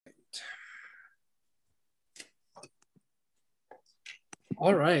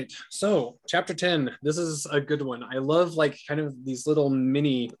All right. So, chapter 10. This is a good one. I love like kind of these little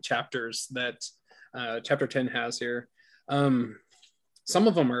mini chapters that chapter 10 has here. Um, some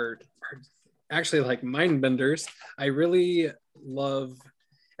of them are actually like mind benders. I really love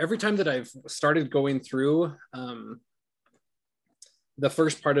every time that I've started going through the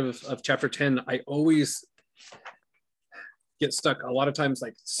first part of chapter 10, I always get stuck a lot of times.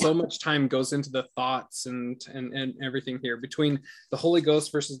 Like so much time goes into the thoughts and everything here between the Holy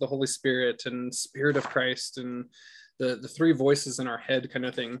Ghost versus the Holy Spirit and Spirit of Christ and the three voices in our head kind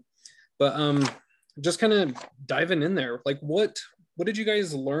of thing. But just kind of diving in there, like what did you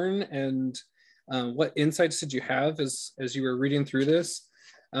guys learn, and what insights did you have as you were reading through this?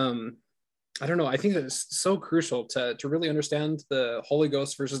 I don't know, I think that it's so crucial to really understand the Holy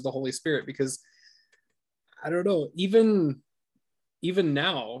Ghost versus the Holy Spirit, because I don't know, even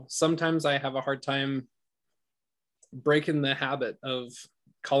now, sometimes I have a hard time breaking the habit of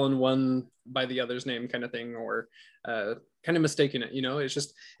calling one by the other's name kind of thing, or kind of mistaking it.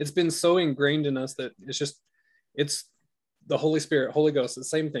 It's been so ingrained in us that it's the Holy Spirit, Holy Ghost, the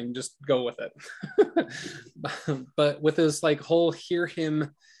same thing, just go with it. But with this like whole hear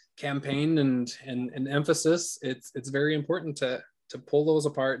him campaign and emphasis, it's very important to pull those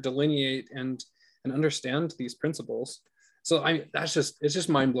apart, delineate and understand these principles. So it's just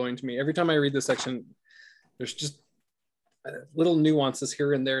mind blowing to me. Every time I read this section, there's just little nuances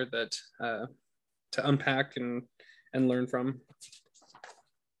here and there that to unpack and learn from.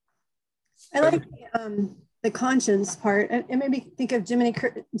 I like the conscience part. It made me think of Jiminy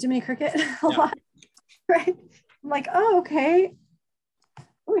Cricket a lot, right? I'm like, oh, okay,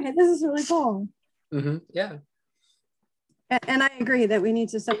 this is really cool. Mm-hmm. Yeah. And I agree that we need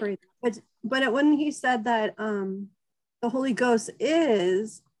to separate. But when he said that the Holy Ghost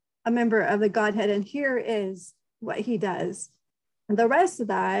is a member of the Godhead, and here is what he does, and the rest of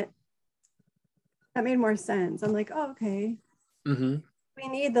that made more sense. I'm like, oh, okay. Mm-hmm. We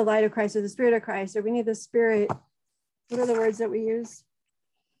need the light of Christ, or the Spirit of Christ, or we need the Spirit. What are the words that we use?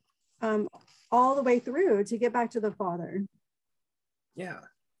 All the way through to get back to the Father. Yeah.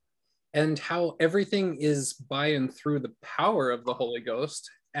 And how everything is by and through the power of the Holy Ghost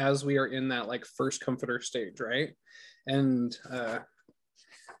as we are in that like first comforter stage, right? And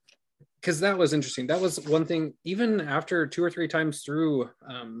because that was interesting. That was one thing, even after 2 or 3 times through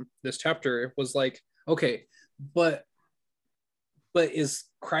this chapter, it was like, okay, but is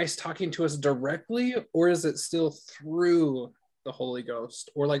Christ talking to us directly, or is it still through the Holy Ghost,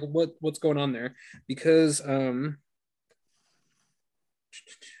 or like what's going on there? Because I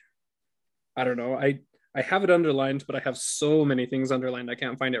don't know. I have it underlined, but I have so many things underlined I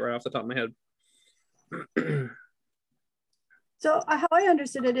can't find it right off the top of my head. So how I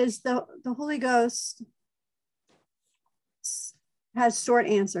understood it is the Holy Ghost has short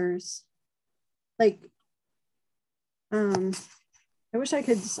answers. Like, I wish I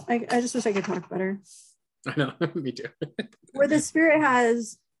could. I just wish I could talk better. I know, me too. Where the Holy Spirit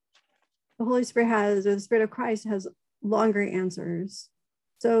has, or the Spirit of Christ has longer answers.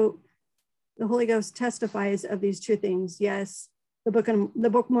 So the Holy Ghost testifies of these true things. Yes, the Book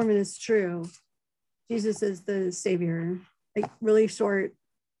of Mormon is true. Jesus is the Savior. Like really short.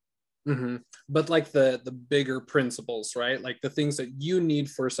 Mm-hmm. But like the bigger principles, right? Like the things that you need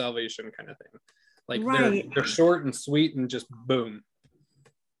for salvation kind of thing. Like right. they're short and sweet and just boom.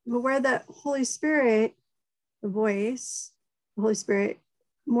 But where the Holy Spirit, the voice, the Holy Spirit,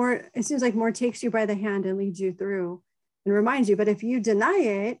 more, it seems like more takes you by the hand and leads you through and reminds you. But if you deny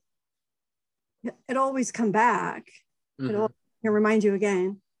it, it'll always come back. Mm-hmm. It'll remind you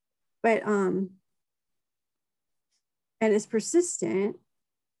again. But and it's persistent.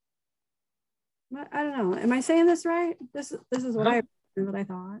 I don't know. Am I saying this right? This is what I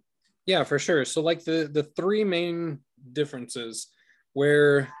thought. Yeah, for sure. So like the 3 main differences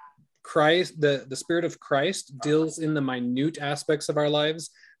where Christ, the Spirit of Christ deals in the minute aspects of our lives,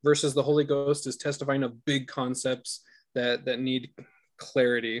 versus the Holy Ghost is testifying of big concepts that need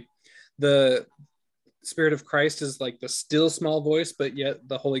clarity. The Spirit of Christ is like the still small voice, but yet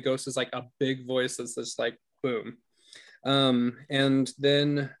the Holy Ghost is like a big voice that's just like boom. And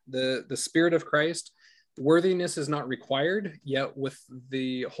then the Spirit of Christ, worthiness is not required, yet with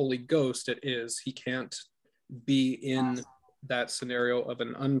the Holy Ghost it is. He can't be in that scenario of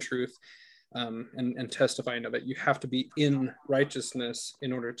an untruth and testifying of it. You have to be in righteousness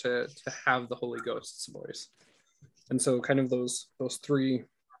in order to have the Holy Ghost's voice. And so kind of those 3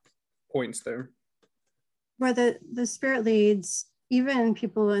 points there. Where the Spirit leads even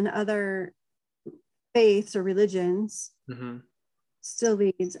people in other faiths or religions, still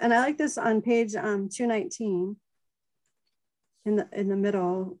leads. And I like this on page 219 in the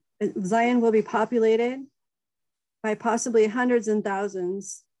middle. Zion will be populated by possibly hundreds and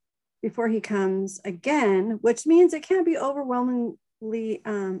thousands before he comes again, which means it can't be overwhelming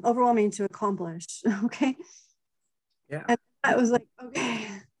to accomplish. Okay. Yeah. And I was like, okay,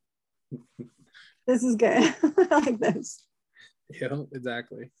 this is good. I like this. Yeah,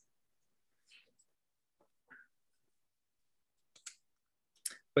 exactly.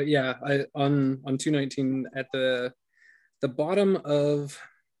 But yeah, on 219 at the bottom of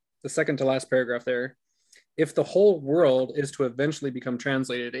the second to last paragraph there, if the whole world is to eventually become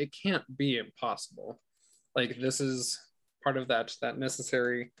translated, it can't be impossible. Like, this is part of that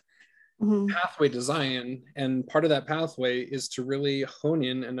necessary pathway to Zion, and part of that pathway is to really hone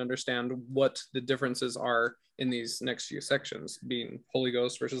in and understand what the differences are in these next few sections, being Holy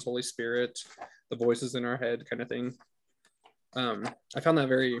Ghost versus Holy Spirit, the voices in our head kind of thing. I found that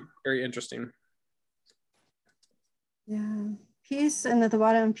very, very interesting. Yeah. Peace, and at the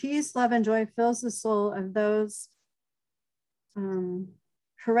bottom, peace, love, and joy fills the soul of those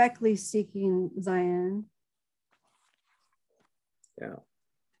correctly seeking Zion. Yeah.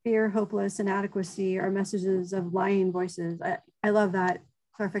 Fear, hopeless, inadequacy are messages of lying voices. I love that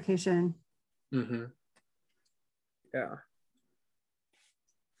clarification. Mm-hmm. Yeah.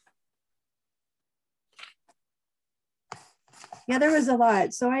 Yeah, there was a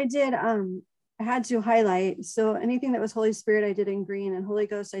lot. So I did, I had to highlight. So anything that was Holy Spirit, I did in green, and Holy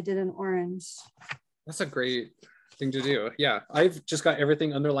Ghost, I did in orange. That's a great thing to do. Yeah, I've just got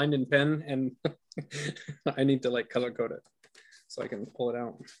everything underlined in pen, and I need to like color code it so I can pull it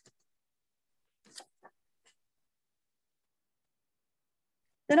out.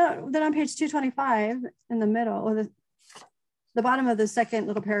 Then on page 225 in the middle, or the bottom of the second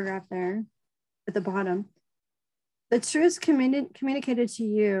little paragraph there at the bottom, the truths communicated to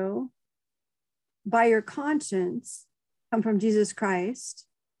you by your conscience come from Jesus Christ,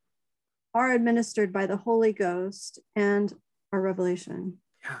 are administered by the Holy Ghost, and our revelation.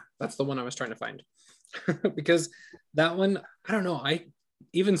 Yeah, that's the one I was trying to find. Because that one, I don't know, I'm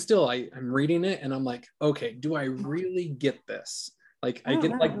reading it and I'm like, okay, do I really get this? Like, I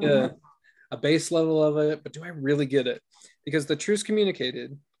get like a base level of it, but do I really get it? Because the truths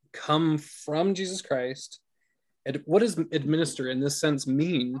communicated come from Jesus Christ. And what does administer in this sense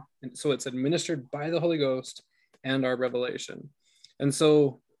mean? And so it's administered by the Holy Ghost and our revelation. And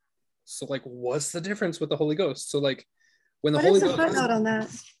so like, what's the difference with the Holy Ghost? So like, when the Holy Ghost, footnote on that?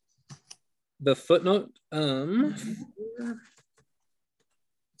 The footnote, it's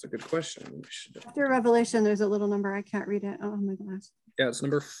a good question. After Revelation, there's a little number. I can't read it. Oh my gosh. Yeah, it's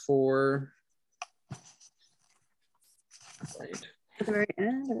number 4. Right. At the very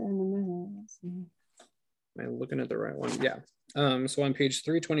end or in the middle? Let's see. Am I looking at the right one? Yeah. So on page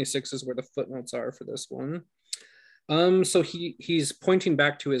 326 is where the footnotes are for this one. So he's pointing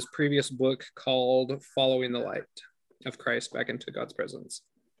back to his previous book called Following the Light of Christ Back into God's Presence.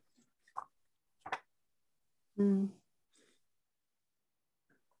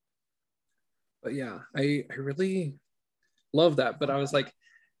 But yeah, I really love that. But I was like,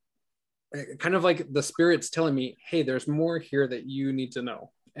 kind of like the Spirit's telling me, hey, there's more here that you need to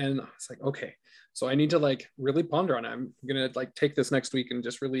know. And I was like, okay, so I need to like really ponder on it. I'm gonna like take this next week and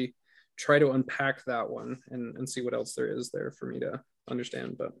just really try to unpack that one and see what else there is there for me to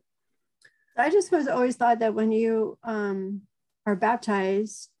understand. But I just was always thought that when you are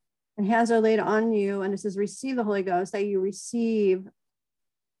baptized and hands are laid on you and it says receive the Holy Ghost, that you receive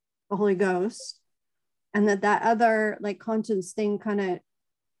the Holy Ghost, and that other like conscience thing kind of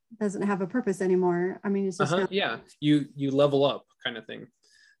doesn't have a purpose anymore. I mean, it's just yeah, you level up kind of thing.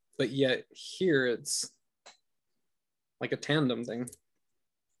 But yet here it's like a tandem thing.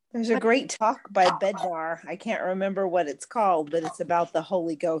 There's a great talk by Bednar. I can't remember what it's called, but it's about the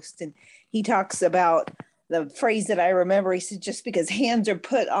Holy Ghost. And he talks about the phrase that I remember. He said, just because hands are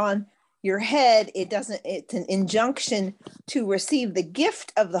put on your head, it's an injunction to receive the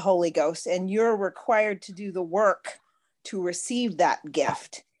gift of the Holy Ghost. And you're required to do the work to receive that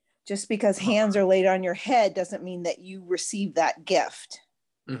gift. Just because hands are laid on your head doesn't mean that you receive that gift.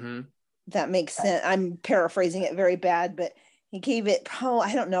 Mm-hmm. That makes sense. I'm paraphrasing it very bad, but he gave it,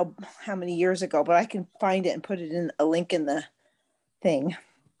 I don't know how many years ago, but I can find it and put it in a link in the thing.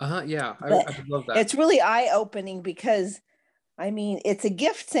 Yeah, I would love that. It's really eye-opening because, I mean, it's a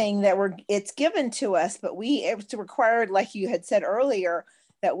gift saying that it's given to us, but it's required, like you had said earlier,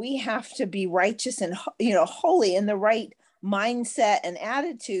 that we have to be righteous and, holy in the right mindset and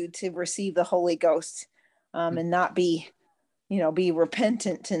attitude to receive the Holy Ghost, and not be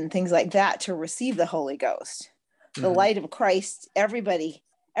repentant and things like that to receive the Holy Ghost. the light of Christ, everybody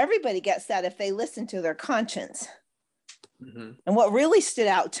gets that if they listen to their conscience. And what really stood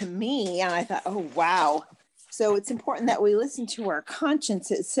out to me, and I thought, oh, wow. So it's important that we listen to our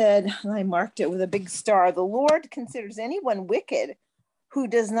conscience. It said, and I marked it with a big star, the Lord considers anyone wicked who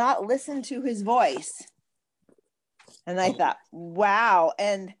does not listen to his voice. And I thought, wow.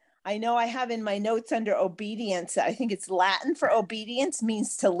 And I know I have in my notes under obedience, I think it's Latin for obedience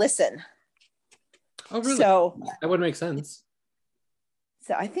means to listen. Oh, really? So that would make sense.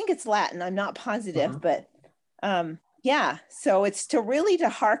 So I think it's Latin. I'm not positive, but yeah. So it's to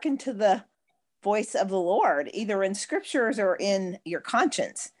hearken to the voice of the Lord, either in scriptures or in your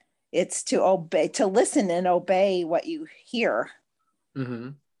conscience. It's to obey, to listen and obey what you hear.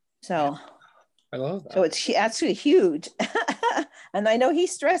 So I love that. So it's actually huge. And I know he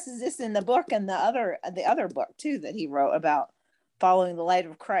stresses this in the book and the other book too that he wrote about following the light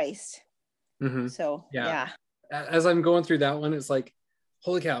of Christ. So yeah. As I'm going through that one, it's like,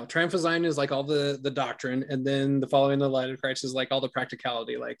 holy cow, Triumph of Zion is like all the doctrine, and then the following the light of Christ is like all the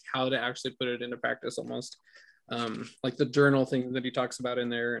practicality, like how to actually put it into practice almost. Like the journal thing that he talks about in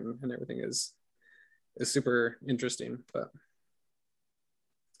there and everything is super interesting. But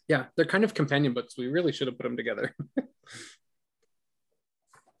yeah, they're kind of companion books. We really should have put them together.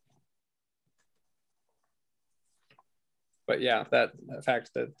 But yeah, that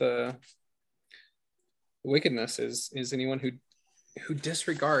fact that the wickedness is anyone who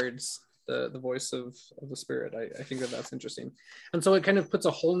disregards the voice of the Spirit. I think that's interesting. And so it kind of puts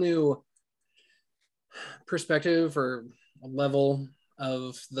a whole new perspective or a level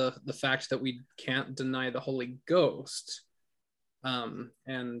of the fact that we can't deny the Holy Ghost,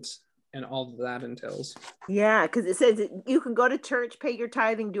 and all that entails. Yeah, because it says you can go to church, pay your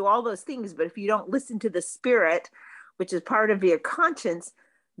tithing, do all those things, but if you don't listen to the Spirit, which is part of your conscience,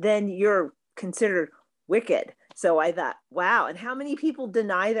 then you're considered wicked. So I thought, wow, and how many people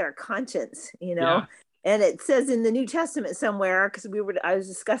deny their conscience, Yeah. And it says in the New Testament somewhere, because I was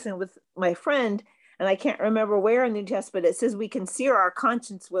discussing with my friend, and I can't remember where in the New Testament, it says we can sear our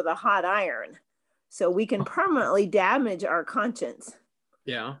conscience with a hot iron. So we can permanently damage our conscience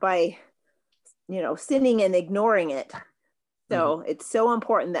by, sinning and ignoring it. So it's so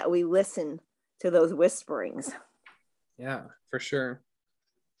important that we listen to those whisperings. Yeah, for sure.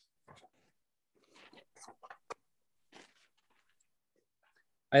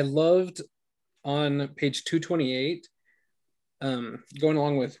 I loved on page 228, going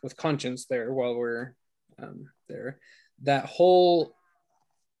along with conscience there while we're there, that whole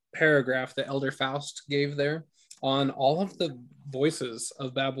paragraph that Elder Faust gave there on all of the voices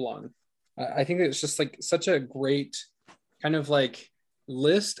of Babylon. I think it's just like such a great kind of like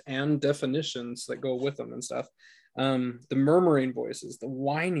list and definitions that go with them and stuff. The murmuring voices, the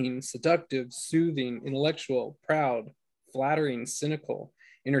whining, seductive, soothing, intellectual, proud, flattering, cynical,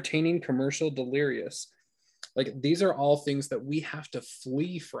 entertaining, commercial, delirious. Like these are all things that we have to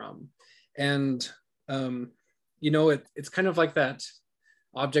flee from. And it's kind of like that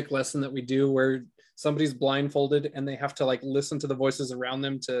object lesson that we do where somebody's blindfolded and they have to like listen to the voices around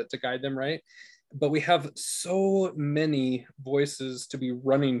them to guide them, right? But we have so many voices to be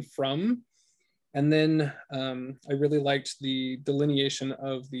running from. And then I really liked the delineation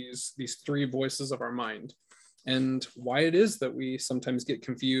of these three voices of our mind and why it is that we sometimes get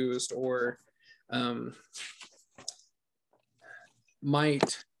confused or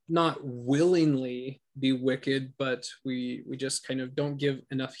might not willingly be wicked, but we just kind of don't give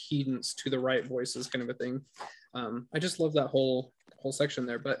enough heedance to the right voices, kind of a thing. I just love that whole section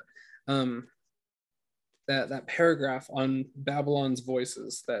there. But that paragraph on Babylon's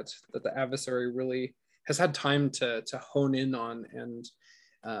voices that the adversary really has had time to hone in on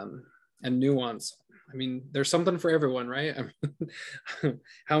and nuance. I mean, there's something for everyone, right?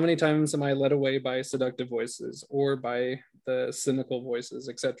 How many times am I led away by seductive voices or by the cynical voices,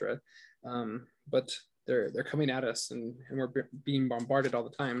 etc.? But they're coming at us, and we're being bombarded all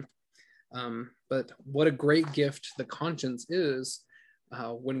the time. But what a great gift the conscience is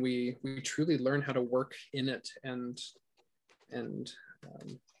when we truly learn how to work in it and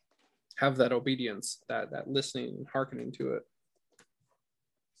have that obedience, that listening and hearkening to it.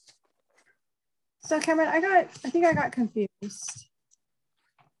 So Cameron, I think I got confused.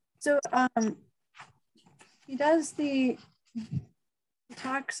 So he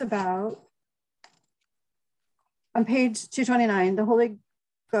talks about on page 229, the Holy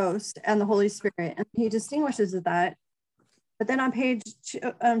Ghost and the Holy Spirit, and he distinguishes that. But then on page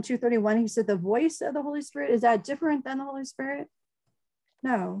 231, he said the voice of the Holy Spirit, is that different than the Holy Spirit?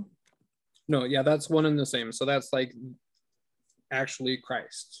 No, yeah, that's one and the same. So that's like actually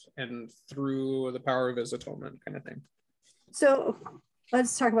Christ and through the power of his atonement kind of thing. So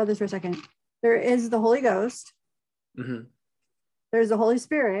let's talk about this for a second. There is the Holy Ghost. Mm-hmm. There's the Holy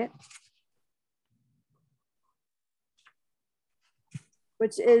Spirit,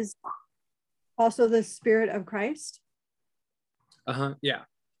 which is also the Spirit of Christ. Yeah.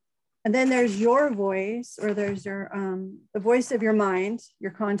 And then there's your voice, or there's your the voice of your mind,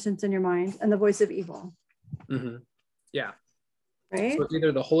 your conscience in your mind, and the voice of evil. Mm-hmm. Yeah. Right. So it's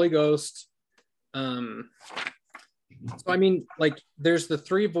either the Holy Ghost. So I mean, like, there's the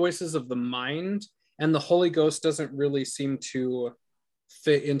three voices of the mind, and the Holy Ghost doesn't really seem to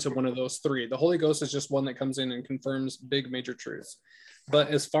fit into one of those three. The Holy Ghost is just one that comes in and confirms big major truths. But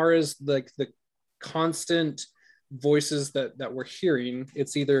as far as like the constant voices that we're hearing,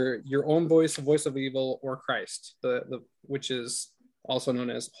 it's either your own voice, the voice of evil, or Christ, the which is also known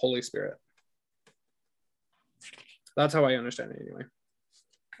as Holy Spirit. That's how I understand it anyway.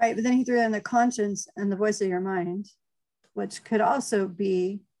 Right, but then he threw in the conscience and the voice of your mind, which could also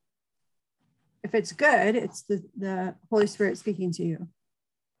be, if it's good, it's the Holy Spirit speaking to you.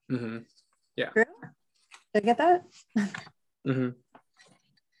 Mm-hmm. Yeah. True? Did I get that? Mm-hmm.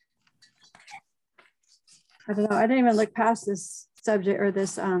 I don't know. I didn't even look past this subject or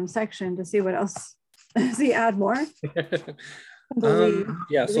this section to see what else. Does he add more?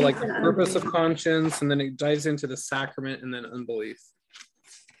 Yeah, so like the purpose of conscience, and then it dives into the sacrament, and then unbelief.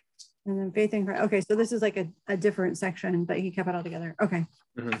 And then faith in Christ. Okay, so this is like a different section, but he kept it all together. Okay.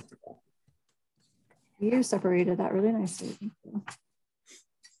 Mm-hmm. You separated that really nicely. Thank you.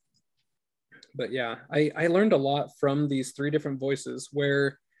 But yeah, I learned a lot from these three different voices,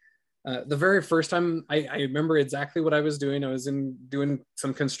 where the very first time I remember exactly what I was doing. I was doing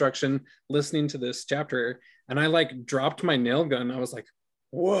some construction, listening to this chapter, and I like dropped my nail gun. I was like,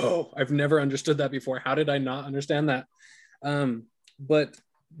 whoa, I've never understood that before. How did I not understand that? But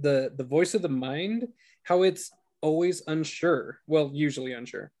the voice of the mind, how it's always unsure, well, usually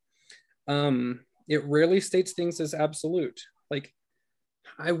unsure. It rarely states things as absolute. Like,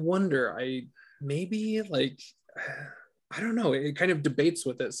 I wonder, maybe like, I don't know, it kind of debates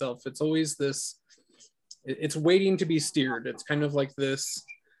with itself. It's always this, it's waiting to be steered. It's kind of like this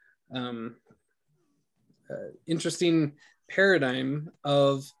interesting paradigm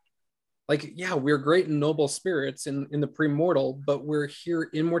of like, yeah, we're great and noble spirits in the premortal, but we're here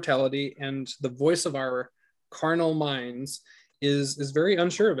in mortality, and the voice of our carnal minds is very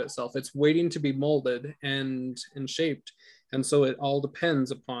unsure of itself. It's waiting to be molded and shaped. And so it all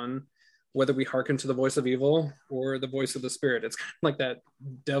depends upon whether we hearken to the voice of evil or the voice of the Spirit. It's kind of like that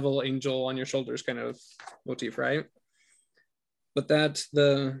devil angel on your shoulders kind of motif, right? But that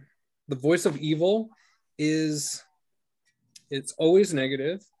the voice of evil it's always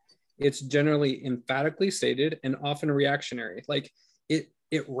negative. It's generally emphatically stated and often reactionary. Like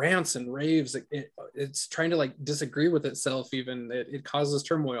it rants and raves. It's trying to like disagree with itself. Even it causes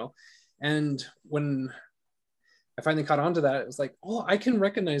turmoil. And when I finally caught on to that, it was like, oh, I can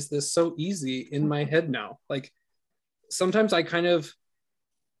recognize this so easy in my head now. Like sometimes I kind of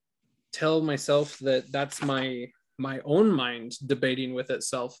tell myself that that's my own mind debating with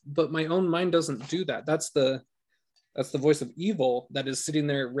itself, but my own mind doesn't do that. That's the voice of evil that is sitting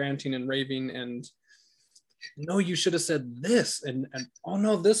there ranting and raving and, no, you should have said this, and oh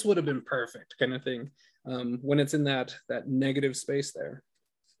no, this would have been perfect, kind of thing, when it's in that negative space there.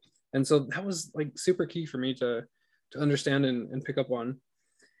 And so that was like super key for me to understand and pick up on.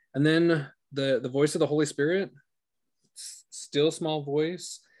 And then the voice of the Holy Spirit, still small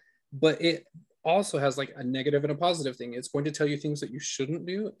voice, but it also has like a negative and a positive thing. It's going to tell you things that you shouldn't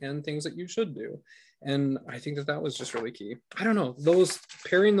do and things that you should do. And I think that was just really key. I don't know,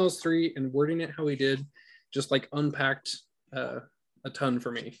 pairing those three and wording it how he did just like unpacked a ton for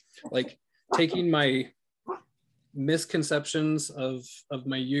me. Like taking my misconceptions of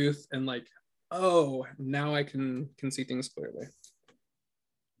my youth and like, oh, now I can see things clearly.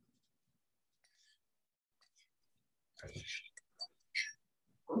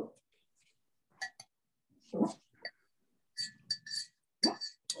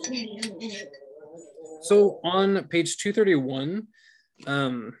 So on page 231,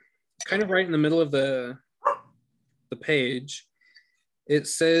 kind of right in the middle of the page, it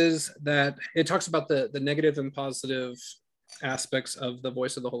says that it talks about the negative and positive aspects of the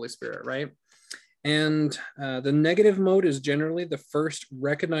voice of the Holy Spirit, right? And the negative mode is generally the first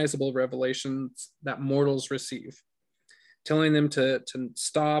recognizable revelations that mortals receive, telling them to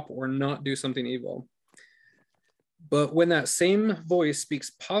stop or not do something evil. But when that same voice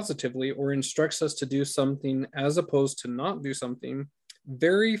speaks positively or instructs us to do something as opposed to not do something,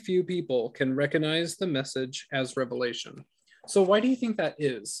 very few people can recognize the message as revelation. So why do you think that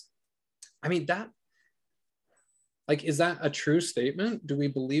is? I mean, that, like, is that a true statement? Do we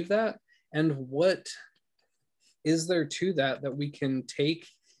believe that? And what is there to that that we can take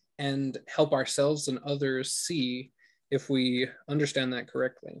and help ourselves and others see if we understand that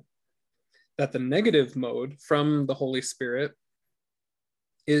correctly? That the negative mode from the Holy Spirit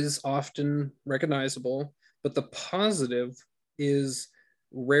is often recognizable, but the positive is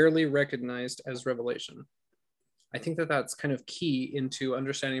rarely recognized as revelation. I think that that's kind of key into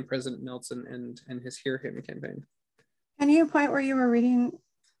understanding President Nelson and his Hear Him campaign. Can you point where you were reading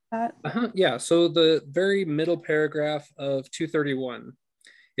that? Yeah, so the very middle paragraph of 231,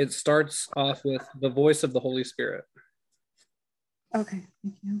 it starts off with the voice of the Holy Spirit. Okay,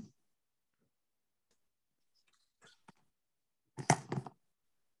 thank you.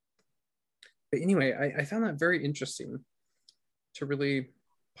 But anyway, I found that very interesting to really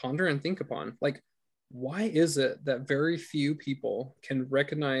ponder and think upon. Like, why is it that very few people can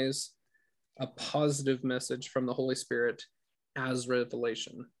recognize a positive message from the Holy Spirit as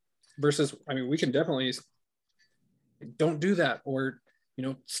revelation versus, I mean, we can definitely don't do that, or, you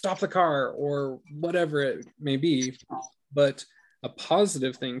know, stop the car or whatever it may be, but a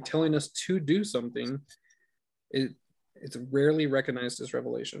positive thing telling us to do something, it's rarely recognized as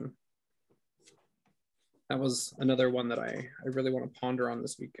revelation. That was another one that I really want to ponder on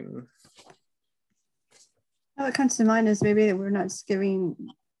this week. And what comes to mind is maybe we're not giving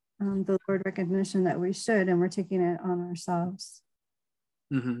the Lord recognition that we should, and we're taking it on ourselves.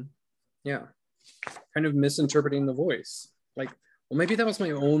 Mm-hmm. Yeah, kind of misinterpreting the voice. Like, well, maybe that was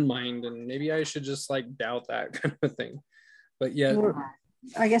my own mind, and maybe I should just like doubt that kind of thing. But yet,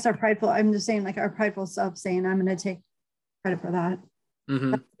 I guess I'm just saying, like, our prideful self saying, I'm going to take credit for that.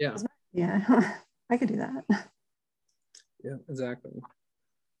 Mm-hmm. Yeah, I could do that. Yeah, exactly.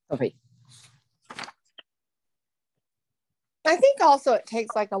 Okay. I think also it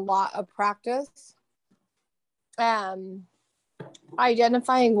takes like a lot of practice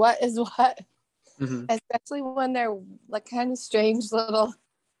identifying what is what, Mm-hmm. especially when they're like kind of strange little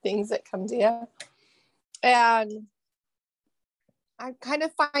things that come to you. And I'm kind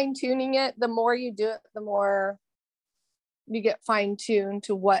of fine-tuning it. The more you do it, the more you get fine-tuned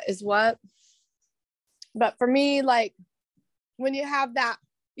to what is what. But for me, like, when you have that,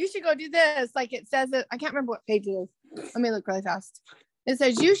 you should go do this, like it says it, I can't remember what page it is. Let me look really fast. It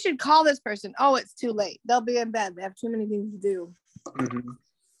says you should call this person. Oh, it's too late. They'll be in bed. They have too many things to do. Mm-hmm.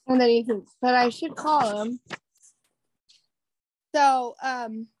 And then you think, but I should call them. So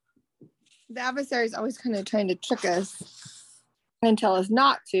the adversary is always kind of trying to trick us and tell us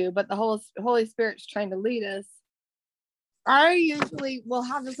not to, but the Holy Spirit's trying to lead us. I usually will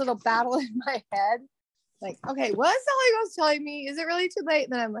have this little battle in my head. Like, okay, what is the Holy Ghost telling me? Is it really too late?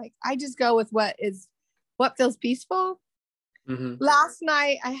 And then I'm like, I just go with what feels peaceful. Mm-hmm. Last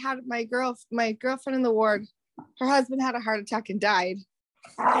night I had my girlfriend in the ward. Her husband had a heart attack and died.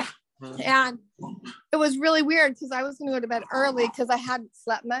 Mm-hmm. And it was really weird because I was going to go to bed early because I hadn't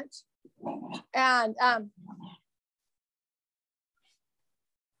slept much. And I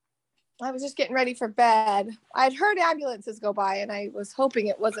was just getting ready for bed. I'd heard ambulances go by and I was hoping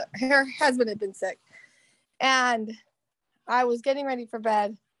it wasn't, her husband had been sick. And I was getting ready for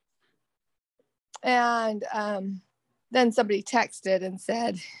bed. And then somebody texted and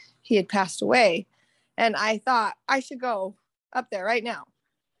said he had passed away. And I thought I should go up there right now.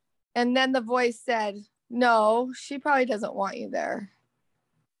 And then the voice said, no, she probably doesn't want you there.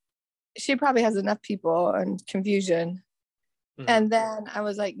 She probably has enough people and confusion. Mm-hmm. And then I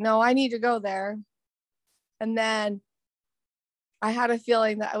was like, no, I need to go there. And then I had a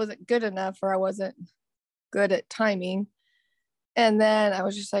feeling that I wasn't good enough, or I wasn't good at timing. And then I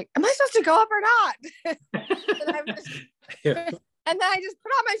was just like, am I supposed to go up or not? And then I just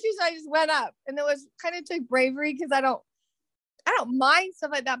put on my shoes and I just went up. And it was kind of took bravery because I don't mind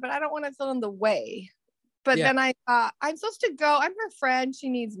stuff like that, but I don't want to feel in the way. But then I thought, I'm supposed to go. I'm her friend. She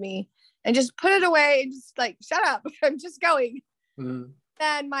needs me. And just put it away and just like, shut up. I'm just going. Mm-hmm.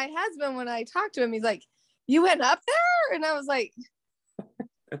 And my husband, when I talked to him, he's like, you went up there? And I was like,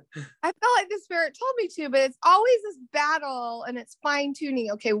 I felt like the Spirit told me to, but it's always this battle and it's fine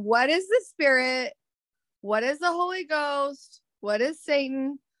tuning. Okay, what is the Spirit? What is the Holy Ghost? What is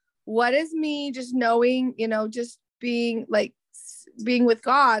Satan? What is me? Just knowing, just being with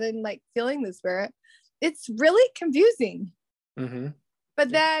God and like feeling the Spirit. It's really confusing. Mm-hmm. But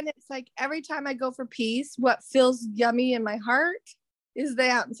then it's like every time I go for peace, what feels yummy in my heart is the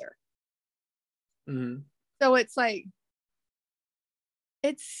answer. Mm-hmm. So it's like,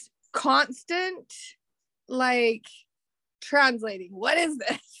 it's constant, like translating. What is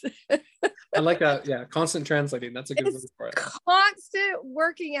this? I like that. Yeah, constant translating. That's a good word for it. Constant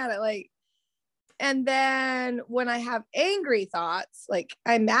working at it. Like, and then when I have angry thoughts, like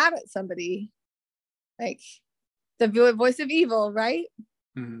I'm mad at somebody, like the voice of evil, right?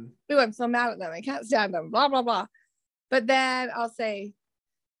 Ooh, I'm so mad at them. I can't stand them, blah, blah, blah. But then I'll say,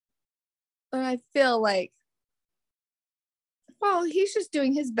 and I feel like, well, he's just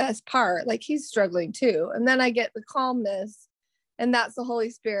doing his best part. Like he's struggling too. And then I get the calmness, and that's the Holy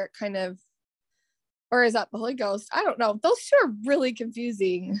Spirit kind of, or is that the Holy Ghost? I don't know. Those two are really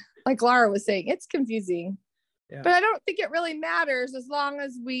confusing. Like Laura was saying, it's confusing. Yeah. But I don't think it really matters as long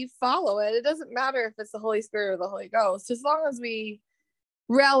as we follow it. It doesn't matter if it's the Holy Spirit or the Holy Ghost, as long as we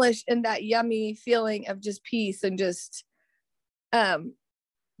relish in that yummy feeling of just peace. And just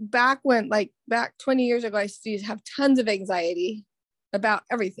back 20 years ago, I used to have tons of anxiety about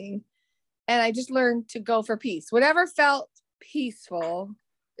everything, and I just learned to go for peace. Whatever felt peaceful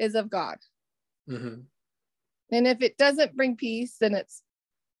is of God. And if it doesn't bring peace, then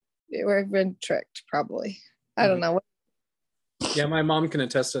we've been tricked, probably. I don't know. Yeah, my mom can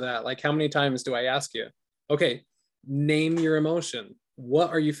attest to that. Like, how many times do I ask you, okay, name your emotion?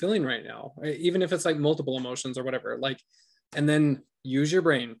 What are you feeling right now? Even if it's like multiple emotions or whatever, like, and then use your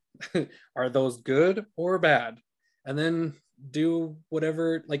brain. Are those good or bad? And then do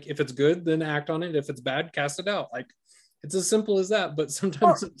whatever, like if it's good, then act on it. If it's bad, cast it out. Like, it's as simple as that, but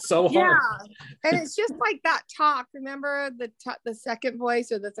sometimes it's so hard. And it's just like that talk. Remember the second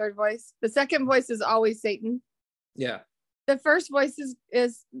voice or the third voice? The second voice is always Satan. Yeah. The first voice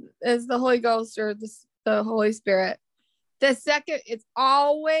is the Holy Ghost or the Holy Spirit. The second, it's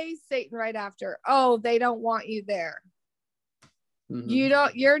always Satan right after. Oh, they don't want you there.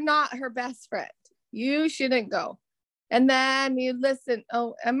 You're not her best friend. You shouldn't go. And then you listen.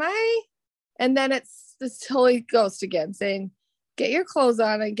 Oh, am I? And then it's this Holy Ghost again saying, get your clothes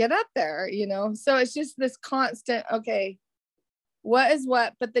on and get up there, So it's just this constant, okay, what is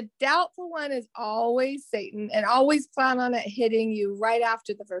what? But the doubtful one is always Satan, and always plan on it hitting you right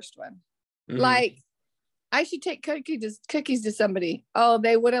after the first one. Like, I should take cookies to somebody. Oh,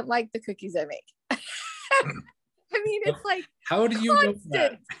 they wouldn't like the cookies I make. I mean, it's like, how do you know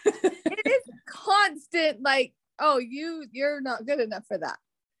that? It is constant, like, oh, you're not good enough for that.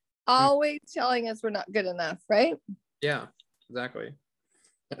 Always telling us we're not good enough, right? Yeah, exactly.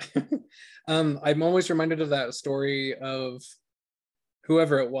 I'm always reminded of that story of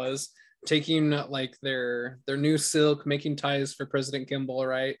whoever it was taking like their new silk, making ties for President Kimball,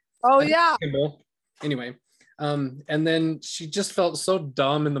 right? Oh, yeah. Kimball. Anyway, and then she just felt so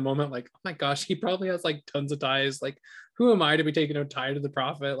dumb in the moment, like, oh my gosh, he probably has like tons of ties. Like, who am I to be taking a tie to the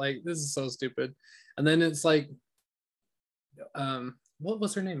prophet? Like, this is so stupid. And then it's like, what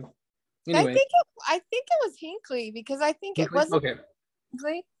was her name? Anyway. I think it was Hinckley, because I think it wasn't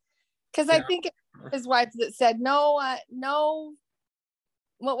Hinckley, because I think it was his wife that said no,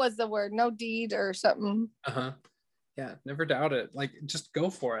 what was the word? No deed or something. Yeah, never doubt it. Like, just go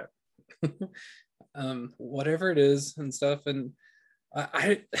for it. Whatever it is and stuff. And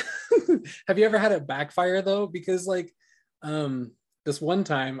I have you ever had it backfire though? Because like this one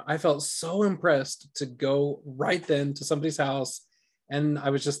time I felt so impressed to go right then to somebody's house, and I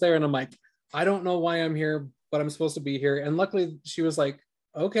was just there, and I'm like, I don't know why I'm here, but I'm supposed to be here. And luckily she was like,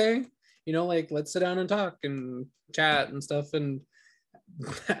 okay, like, let's sit down and talk and chat and stuff. And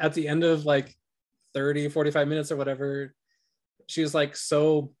at the end of like 45 minutes or whatever, she was like,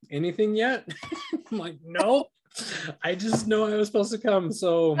 so anything yet? I'm like, no, I just know I was supposed to come.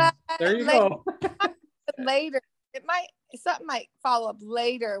 So there you go. Later, something might follow up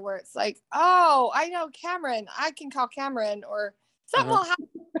later where it's like, oh, I know Cameron. I can call Cameron, or something will happen.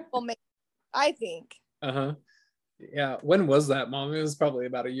 I think. Yeah. When was that, Mom? It was probably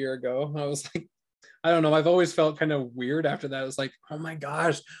about a year ago. I was like, I don't know. I've always felt kind of weird after that. It's like, oh my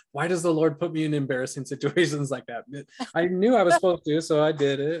gosh, why does the Lord put me in embarrassing situations like that? I knew I was supposed to, so I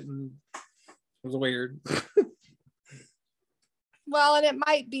did it, and it was weird. Well, and it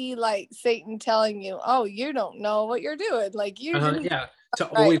might be like Satan telling you, oh, you don't know what you're doing. Like, you to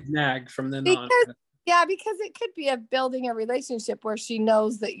always nag from then on. Yeah, because it could be building a relationship where she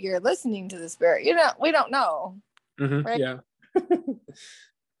knows that you're listening to the Spirit. We don't know. Right? Yeah.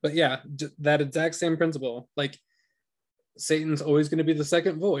 But yeah, that exact same principle. Like, Satan's always going to be the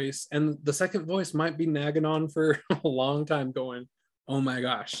second voice, and the second voice might be nagging on for a long time going, oh my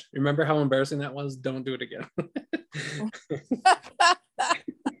gosh, remember how embarrassing that was? Don't do it again.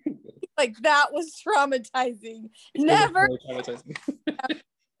 Like, that was traumatizing. Never. Traumatizing.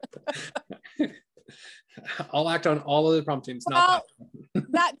 I'll act on all of the promptings. Not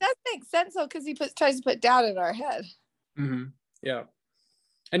that does make sense though, because he tries to put doubt in our head. Yeah.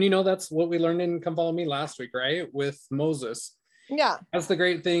 And that's what we learned in Come Follow Me last week, right? With Moses. Yeah. That's the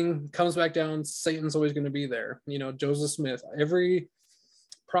great thing. Comes back down, Satan's always going to be there. Joseph Smith, every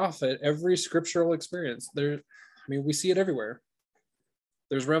prophet, every scriptural experience there. We see it everywhere.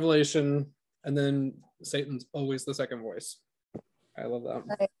 There's revelation, and then Satan's always the second voice. I love that.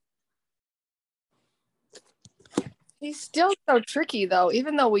 Right. He's still so tricky, though.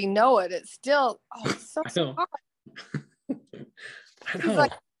 Even though we know it, it's still so hard. I know. He's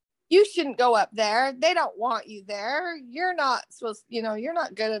like, you shouldn't go up there. They don't want you there. You're not supposed, you're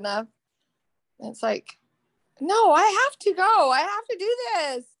not good enough. And it's like, no, I have to go. I have to do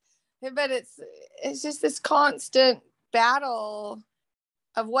this. But it's just this constant battle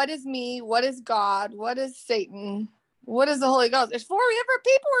of what is me, what is God, what is Satan, what is the Holy Ghost. There's 4 different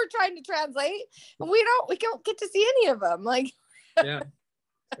people we're trying to translate, and we don't get to see any of them. Like, yeah,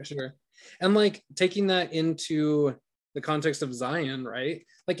 for sure. And like taking that into the context of Zion, right?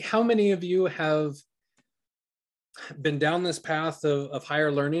 Like, how many of you have been down this path of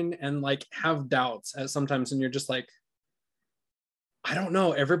higher learning and like have doubts at sometimes, and you're just like, I don't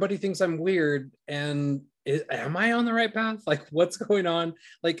know, everybody thinks I'm weird, and am I on the right path? Like, what's going on?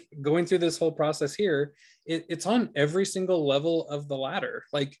 Like, going through this whole process here, it's on every single level of the ladder.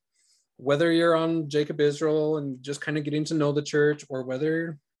 Like, whether you're on Jacob Israel and just kind of getting to know the church, or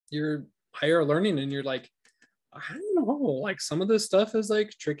whether you're higher learning and you're like, I don't know, like some of this stuff is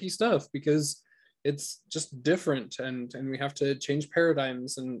like tricky stuff because it's just different, and we have to change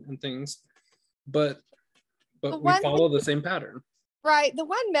paradigms and things, but we follow the same pattern. Right. The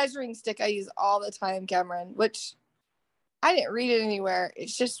one measuring stick I use all the time, Cameron, which I didn't read it anywhere.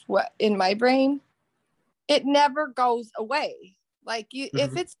 It's just what in my brain, it never goes away. Like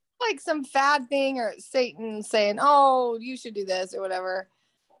if it's like some fad thing or Satan saying, oh, you should do this or whatever.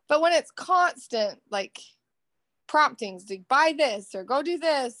 But when it's constant, like promptings to buy this or go do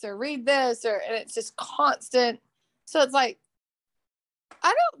this or read this, and it's just constant. So it's like,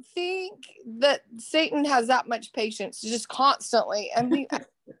 I don't think that Satan has that much patience just constantly. I mean,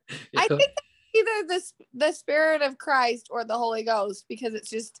 I think either the Spirit of Christ or the Holy Ghost, because it's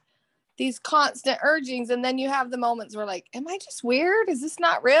just these constant urgings. And then you have the moments where like, am I just weird? Is this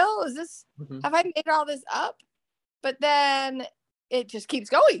not real? Is this, have I made all this up? But then it just keeps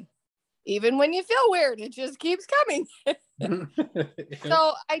going. Even when you feel weird, it just keeps coming.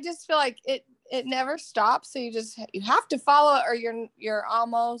 So I just feel like it never stops. So you have to follow it, or you're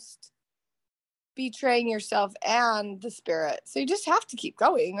almost betraying yourself and the Spirit. So you just have to keep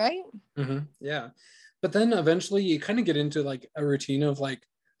going, right? Yeah. But then eventually you kind of get into like a routine of like,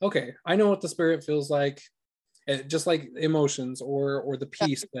 okay, I know what the Spirit feels like, just like emotions or the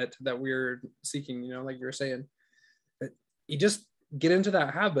peace that we're seeking, like you were saying. But you just get into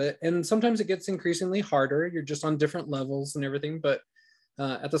that habit, and sometimes it gets increasingly harder. You're just on different levels and everything, but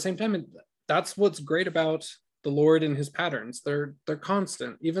at the same time, that's what's great about the Lord and his patterns. They're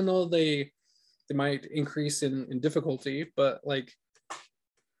constant, even though they might increase in difficulty, but like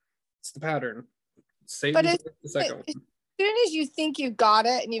it's the pattern. Satan's the second one. As soon as you think you got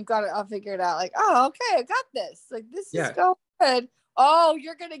it and you've got it all figured out, like, oh, okay, I got this. Like, this is going good. Oh,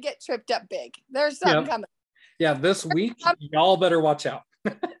 you're gonna get tripped up big. There's something coming. Yeah, this week, y'all better watch out.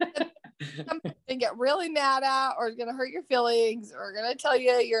 Something to get really mad at, or going to hurt your feelings, or going to tell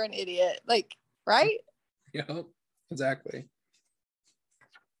you you're an idiot. Like, right? Yeah, exactly.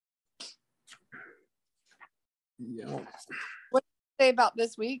 Yeah. What do you say about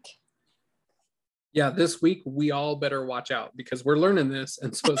this week? Yeah, this week, we all better watch out because we're learning this.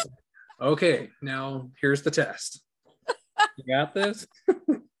 And so it's like, okay, now here's the test. You got this?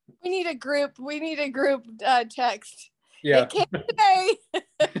 We need a group text. Yeah. It came today.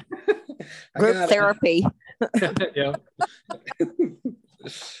 Group therapy. Yeah.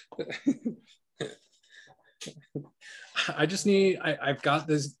 I just need, I've got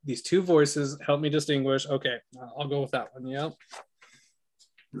these two voices. Help me distinguish. Okay, I'll go with that one. Yeah.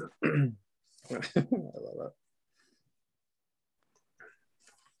 I love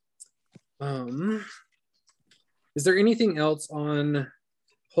that. Is there anything else on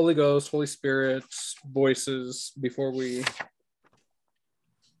Holy Ghost, Holy Spirit, voices before we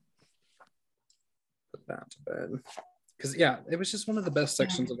put that to bed? Because yeah, it was just one of the best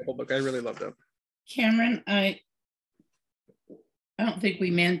sections of the whole book. I really loved it. Cameron, I don't think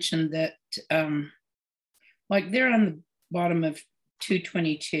we mentioned that, like there on the bottom of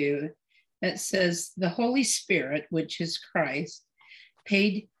 222, it says the Holy Spirit, which is Christ,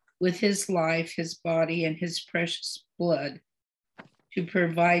 paid with his life, his body, and his precious blood to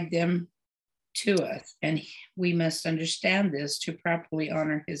provide them to us. And we must understand this to properly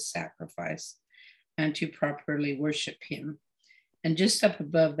honor his sacrifice and to properly worship him. and just up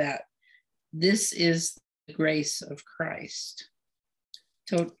above that, this is the grace of Christ.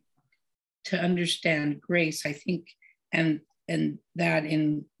 So to understand grace, I think, and that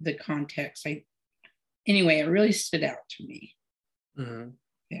in the context, anyway, it really stood out to me.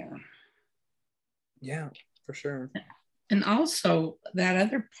 Yeah, for sure. And also that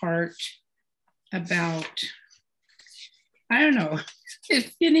other part about, I don't know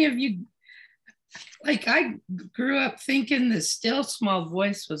if any of you, like, I grew up thinking the still small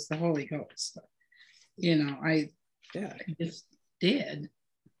voice was the Holy Ghost. I just did.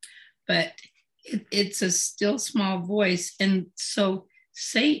 But it's a still small voice. And so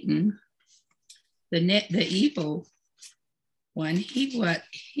Satan, the evil one,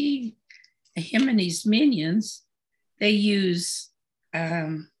 him and his minions, they use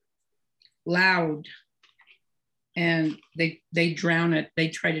loud, and they drown it. They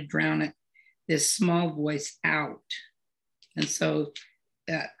try to drown it, this small voice, out. And so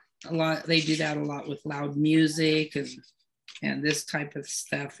they do that a lot with loud music and this type of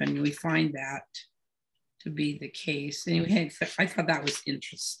stuff. And we find that to be the case. Anyway, I thought that was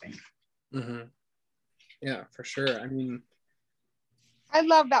interesting. Yeah, for sure. I mean, I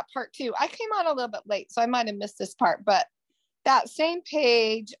love that part too. I came on a little bit late, so I might have missed this part, but that same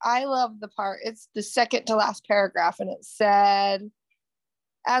page, I love the part. It's the second to last paragraph, and it said,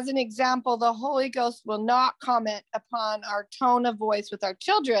 as an example, the Holy Ghost will not comment upon our tone of voice with our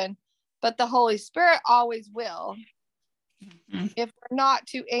children, but the Holy Spirit always will, if we're not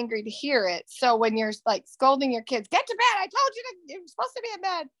too angry to hear it. So when you're like scolding your kids, get to bed, I told you you're supposed to be in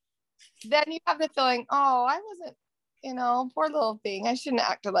bed, then you have the feeling, oh, I wasn't, poor little thing, I shouldn't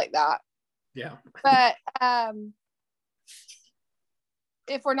have acted like that. Yeah. But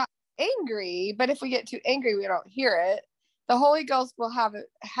if we're not angry, but if we get too angry, we don't hear it, the Holy Ghost will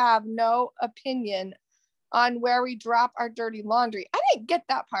have no opinion on where we drop our dirty laundry. I didn't get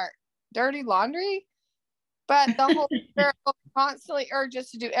that part, dirty laundry, but the Holy Spirit will constantly urge us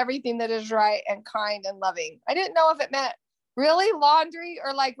to do everything that is right and kind and loving. I didn't know if it meant really laundry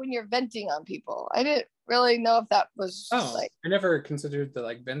or like when you're venting on people. I didn't really know if that was I never considered the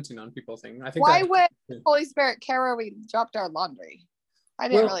like venting on people thing. I think why would the Holy Spirit care where we dropped our laundry? I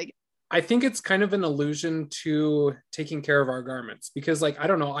didn't really get. I think it's kind of an allusion to taking care of our garments, because like, I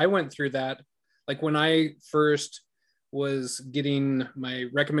don't know, I went through that. Like when I first was getting my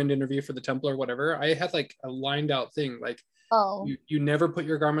recommend interview for the temple or whatever, I had like a lined out thing, like, you never put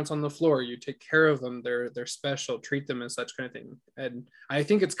your garments on the floor, you take care of them, they're special, treat them as such, kind of thing. And I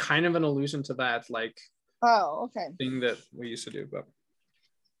think it's kind of an allusion to that, like, thing that we used to do. But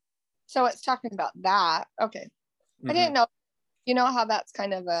so it's talking about that. Okay. I didn't know, how that's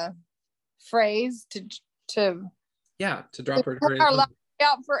kind of a phrase to drop our dirty laundry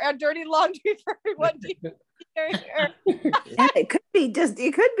out for a dirty laundry for everyone to hear. It could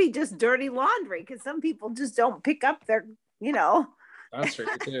be just dirty laundry, because some people just don't pick up their, That's true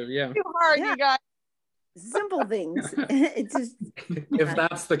too. Yeah. Too hard, you guys. Simple things. It's just, if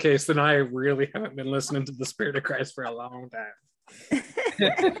that's the case, then I really haven't been listening to the Spirit of Christ for a long time.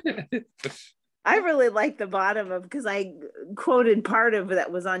 I really like the bottom of, because I quoted part of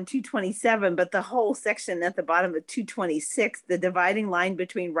that was on 227, but the whole section at the bottom of 226, the dividing line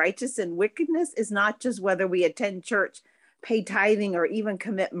between righteous and wickedness is not just whether we attend church, pay tithing, or even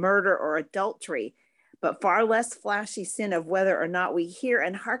commit murder or adultery, but far less flashy sin of whether or not we hear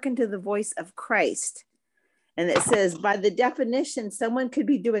and hearken to the voice of Christ. And it says, by the definition, someone could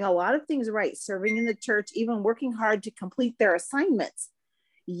be doing a lot of things right, serving in the church, even working hard to complete their assignments,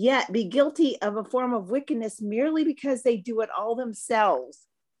 yet be guilty of a form of wickedness merely because they do it all themselves.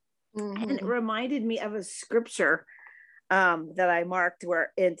 And it reminded me of a scripture that I marked,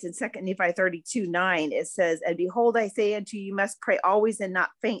 where it's in 2 Nephi 32:9. It says, and behold, I say unto you, you must pray always and not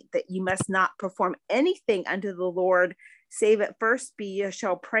faint, that you must not perform anything unto the Lord, save it first be you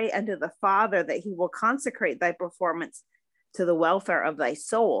shall pray unto the Father, that he will consecrate thy performance to the welfare of thy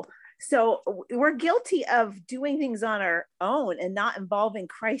soul. So we're guilty of doing things on our own and not involving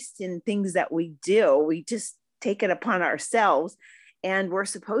Christ in things that we do. We just take it upon ourselves, and we're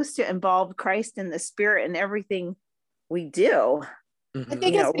supposed to involve Christ and the Spirit in everything we do. I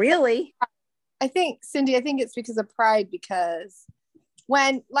think I think, Cindy, it's because of pride, because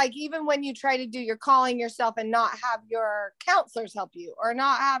even when you try to do your calling yourself and not have your counselors help you, or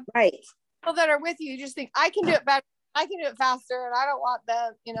not have people that are with you, you just think, I can do it better, I can do it faster, and I don't want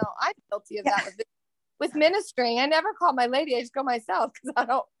them, I'm guilty of that with ministering. I never call my lady, I just go myself, because I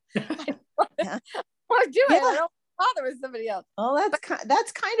don't want to do it. I don't bother with somebody else. Oh,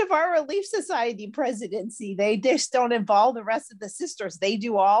 that's kind of our Relief Society presidency. They just don't involve the rest of the sisters. They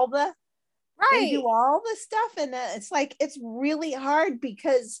do all the They do all this stuff, and it's like, it's really hard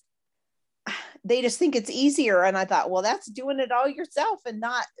because they just think it's easier. And I thought, well, that's doing it all yourself and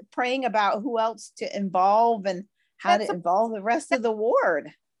not praying about who else to involve and how to involve the rest of the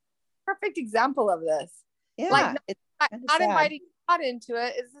ward. Perfect example of this. Yeah. Like not inviting God into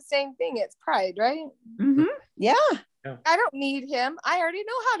it is the same thing. It's pride, right? Mm-hmm. Yeah. I don't need him. I already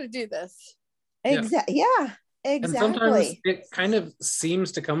know how to do this. Exactly. Yeah. Exactly. And sometimes it kind of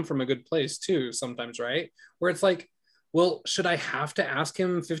seems to come from a good place too, sometimes, right? Where it's like, well, should I have to ask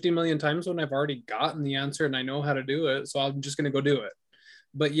him 50 million times when I've already gotten the answer and I know how to do it? So I'm just going to go do it.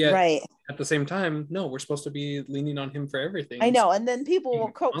 But yet, at the same time, no, we're supposed to be leaning on him for everything. I know. And then people will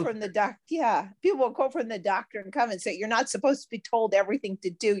quote from the doctor. Yeah. People will quote from the doctor and come and say, you're not supposed to be told everything to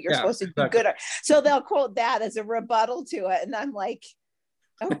do. You're supposed to do good. So they'll quote that as a rebuttal to it. And I'm like,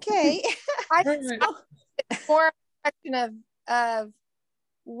 okay. It's more a question of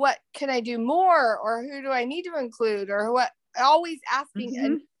what can I do more, or who do I need to include, or what, always asking.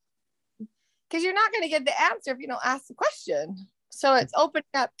 And because you're not going to get the answer if you don't ask the question. So it's opening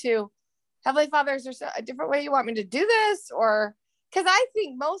up to, Heavenly Father, is there a different way you want me to do this? Or, because I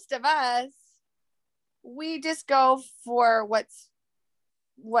think most of us, we just go for what's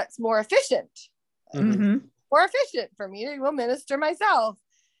more efficient. More efficient for me to go minister myself.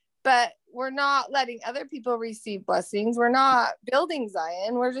 But we're not letting other people receive blessings. We're not building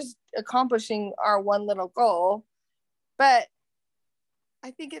Zion. We're just accomplishing our one little goal. But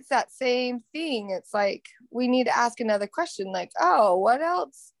I think it's that same thing. It's like, we need to ask another question, like, oh, what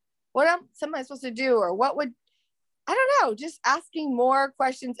else am I supposed to do? Or what would, I don't know, just asking more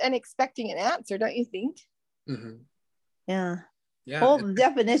questions and expecting an answer, don't you think? Yeah. Well, the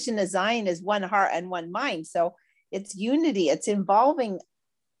definition of Zion is one heart and one mind. So it's unity. It's involving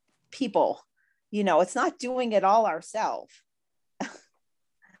people. It's not doing it all ourselves.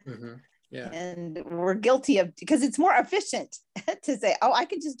 Yeah. And we're guilty of, because it's more efficient to say, oh, I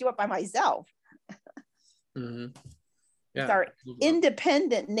can just do it by myself. Yeah. It's our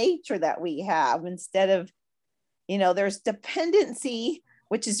independent nature that we have, instead of, there's dependency,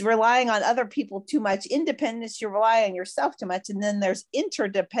 which is relying on other people too much. Independence, you rely on yourself too much. And then there's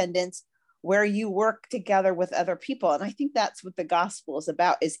interdependence, where you work together with other people. And I think that's what the gospel is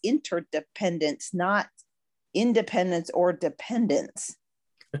about, is interdependence, not independence or dependence.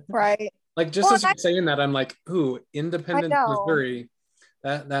 Right. Like, just as you're saying that, I'm like, ooh, Independence, Missouri.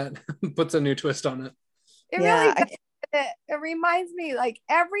 That puts a new twist on it. It really does. It reminds me, like,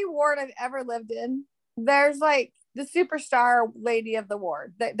 every ward I've ever lived in, there's like the superstar lady of the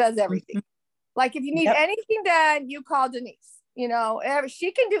ward that does everything. Like, if you need anything done, you call Denise.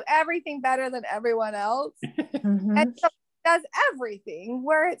 She can do everything better than everyone else. And so does everything,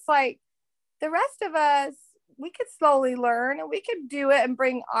 where it's like, the rest of us, we could slowly learn and we could do it and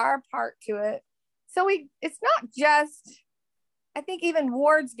bring our part to it. So it's not just, I think even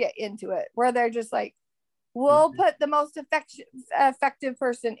wards get into it, where they're just like, we'll put the most effective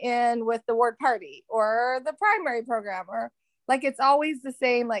person in with the ward party or the primary program, or like, it's always the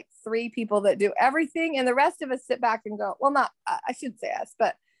same, like 3 people that do everything. And the rest of us sit back and go, well, not, I shouldn't say us,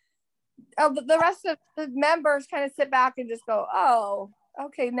 but the rest of the members kind of sit back and just go, oh,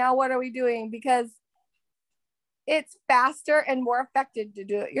 okay, now what are we doing? Because it's faster and more effective to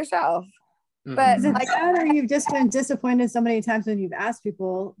do it yourself. But is it that, or you've just been disappointed so many times when you've asked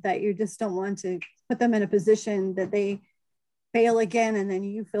people that you just don't want to put them in a position that they fail again and then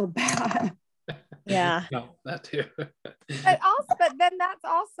you feel bad? Yeah. No, that too. but then that's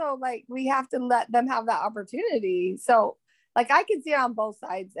also like, we have to let them have that opportunity. So like, I can see it on both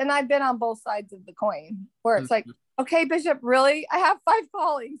sides, and I've been on both sides of the coin, where it's like, okay, Bishop, really? I have 5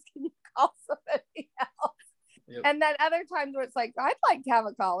 callings. Can you call somebody else? And then other times where it's like, I'd like to have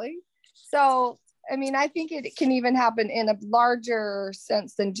a calling. So, I mean, I think it can even happen in a larger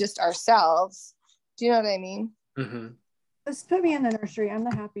sense than just ourselves. Do you know what I mean? Just put me in the nursery. I'm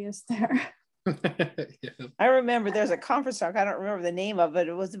the happiest there. I remember there's a conference talk. I don't remember the name of it.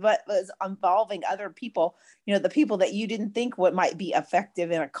 It was involving other people, the people that you didn't think might be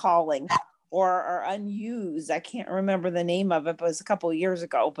effective in a calling or are unused. I can't remember the name of it, but it was a couple of years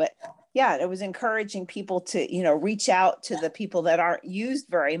ago. But yeah, it was encouraging people to, reach out to the people that aren't used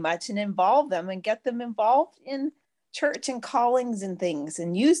very much and involve them and get them involved in church and callings and things,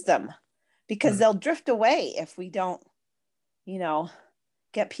 and use them, because they'll drift away if we don't,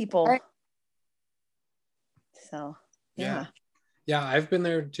 get people. Right. So, yeah. I've been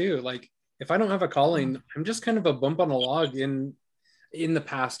there too. Like, if I don't have a calling, I'm just kind of a bump on a log. In the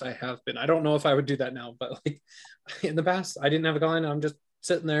past, I have been. I don't know if I would do that now, but like in the past, I didn't have a calling. I'm just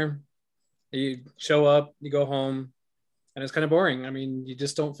sitting there. You show up, you go home, and it's kind of boring. I mean, you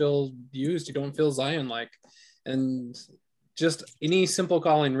just don't feel used. You don't feel Zion like, and just any simple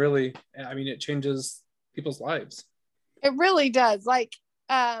calling really, I mean, it changes people's lives. It really does. Like,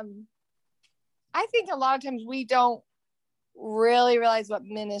 I think a lot of times we don't really realize what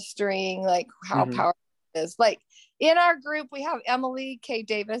ministering, like how powerful it is. Like in our group, we have Emily K.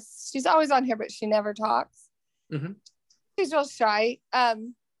 Davis. She's always on here, but she never talks. She's real shy. I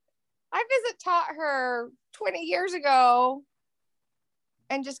taught her 20 years ago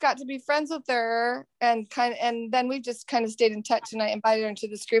and just got to be friends with her, and then we just kind of stayed in touch, and I invited her into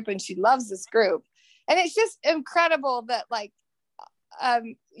this group, and she loves this group. And it's just incredible that, like,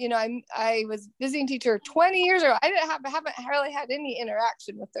 you know, I was visiting teacher 20 years ago. I haven't really had any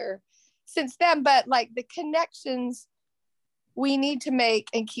interaction with her since then, but like the connections we need to make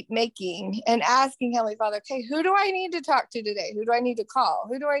and keep making, and asking Heavenly Father, okay, who do I need to talk to today? Who do I need to call?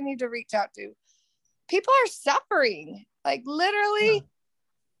 Who do I need to reach out to? People are suffering, like literally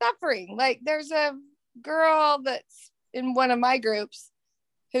suffering. Like there's a girl that's in one of my groups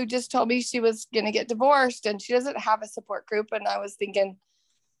who just told me she was going to get divorced and she doesn't have a support group. And I was thinking,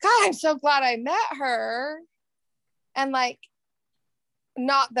 God, I'm so glad I met her. And like,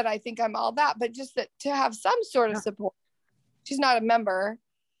 not that I think I'm all that, but just that to have some sort of support. She's not a member,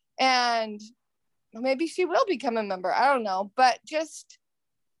 and maybe she will become a member. I don't know, but just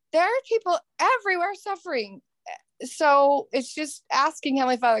there are people everywhere suffering. So it's just asking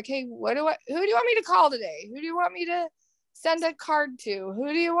Heavenly Father, okay, who do you want me to call today? Who do you want me to send a card to? Who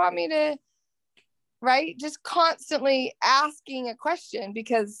do you want me to, right? Just constantly asking a question,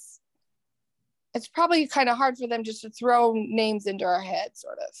 because it's probably kind of hard for them just to throw names into our head,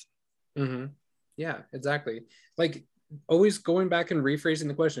 sort of. Yeah, exactly. Like always going back and rephrasing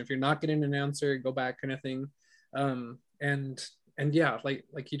the question. If you're not getting an answer, go back, kind of thing. And yeah,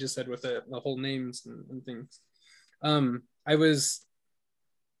 like you just said with the whole names and things. I was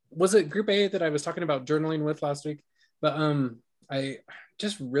it group A that I was talking about journaling with last week? But I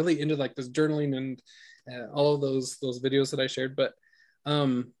just really into like this journaling and all of those videos that I shared. But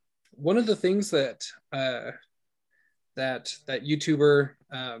one of the things that that YouTuber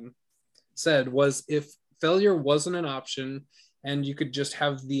said was, if failure wasn't an option and you could just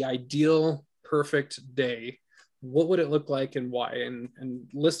have the ideal perfect day, what would it look like and why? And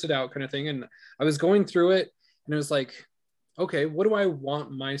list it out, kind of thing. And I was going through it, and it was like, okay, what do I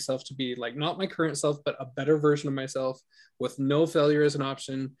want myself to be like? Not my current self, but a better version of myself with no failure as an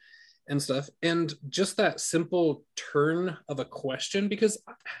option and stuff. And just that simple turn of a question, because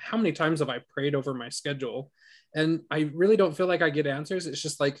how many times have I prayed over my schedule and I really don't feel like I get answers? It's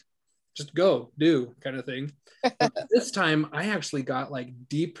just like, just go do, kind of thing. But this time I actually got like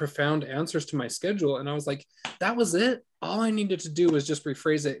deep, profound answers to my schedule. And I was like, that was it. All I needed to do was just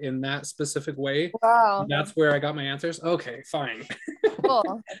rephrase it in that specific way. Wow. That's where I got my answers. Okay, fine.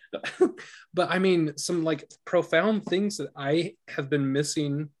 Cool. But I mean, some like profound things that I have been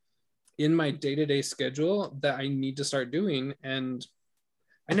missing in my day-to-day schedule that I need to start doing. And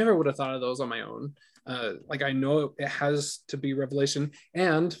I never would have thought of those on my own. Like I know it has to be revelation,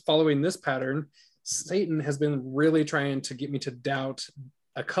 and following this pattern, Satan has been really trying to get me to doubt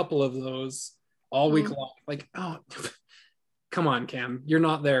a couple of those all week long. Like, oh, come on, Cam, you're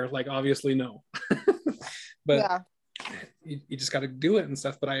not there. Like, obviously, no. But yeah, you just got to do it and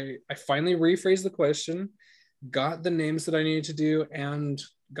stuff. But I finally rephrased the question, got the names that I needed to do, and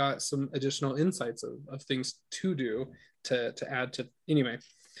got some additional insights of things to do to add to. Anyway,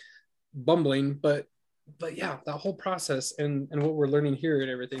 bumbling, but yeah, that whole process and what we're learning here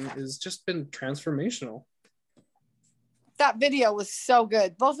and everything has just been transformational. That video was so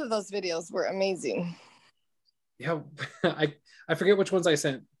good. Both of those videos were amazing. Yeah, I forget which ones I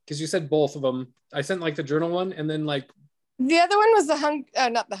sent, because you said both of them. I sent like the journal one, and then like the other one was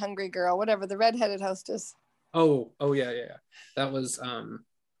not the hungry girl, whatever, the redheaded hostess. Oh yeah. That was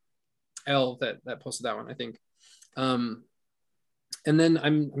Elle that posted that one, I think. And then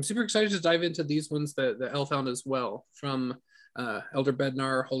I'm super excited to dive into these ones that Elle found as well, from Elder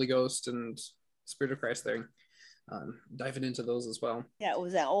Bednar, Holy Ghost, and Spirit of Christ there. Diving into those as well. Yeah, it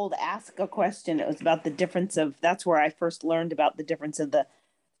was that old Ask a Question. It was about the difference of, that's where I first learned about the difference of the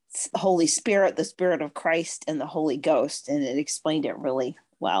Holy Spirit, the Spirit of Christ, and the Holy Ghost. And it explained it really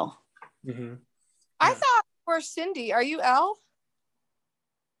well. Mm-hmm. I thought for Cindy. Are you Elle?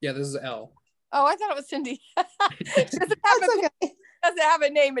 Yeah, this is Elle. Oh, I thought it was Cindy. Doesn't have a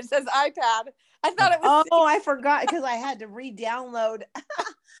name. It says iPad. I thought it was. Oh, I forgot, because I had to re-download.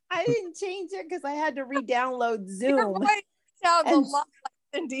 I didn't change it because I had to re-download Zoom. Your voice sounds a lot like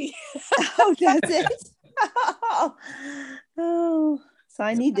Cindy. Oh, does it? Oh, so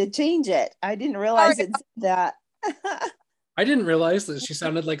I need to change it. I didn't realize it said that. I didn't realize that she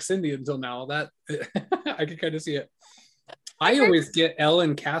sounded like Cindy until now. That I could kind of see it. I always get Elle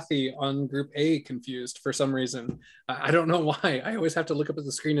and Kathy on group A confused for some reason. I don't know why. I always have to look up at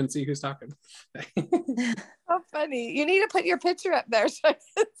the screen and see who's talking. So funny. You need to put your picture up there so I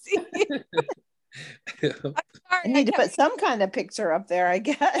can see you. I need to put some kind of picture up there, I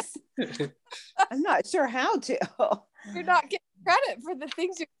guess. I'm not sure how to. You're not getting credit for the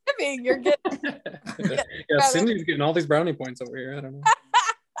things you're giving. You're getting yeah, Cindy's getting all these brownie points over here. I don't know.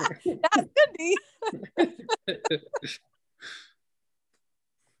 That's Cindy.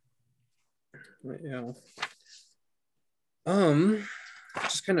 Yeah.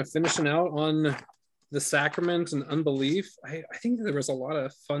 Just kind of finishing out on the sacrament and unbelief. I think there was a lot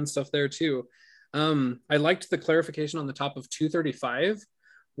of fun stuff there too. I liked the clarification on the top of 235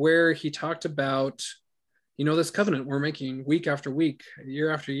 where he talked about, this covenant we're making week after week, year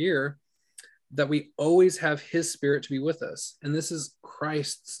after year, that we always have his spirit to be with us. And this is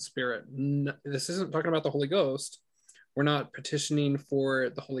Christ's spirit. This isn't talking about the Holy Ghost. We're not petitioning for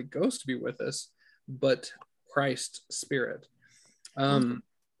the Holy Ghost to be with us, but Christ's spirit. And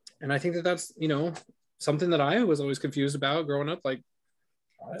I think that that's, something that I was always confused about growing up. Like,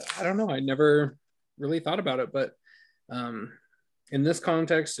 I don't know. I never really thought about it, but in this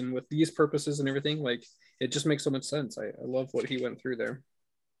context and with these purposes and everything, like, it just makes so much sense. I love what he went through there.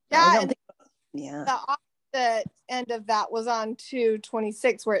 Yeah. The opposite end of that was on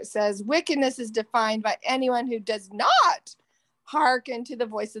 226, where it says wickedness is defined by anyone who does not hearken to the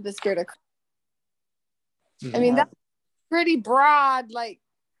voice of the Spirit of Christ. Mm-hmm. I mean, that's pretty broad. Like,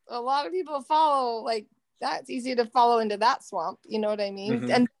 a lot of people follow, like, that's easy to follow into that swamp. You know what I mean?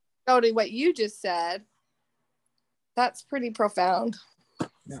 Mm-hmm. And go to what you just said. That's pretty profound.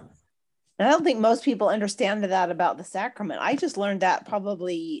 Yeah. I don't think most people understand that about the sacrament. I just learned that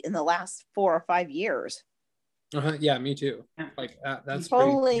probably in the last 4 or 5 years. Yeah, me too. Like that's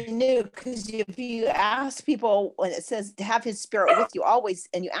totally new, because if you ask people when it says to have his spirit with you always,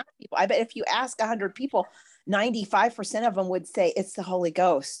 and you ask people, I bet if you ask 100 people, 95% of them would say it's the Holy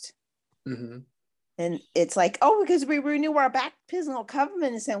Ghost. Mm-hmm. And it's like, because we renew our baptismal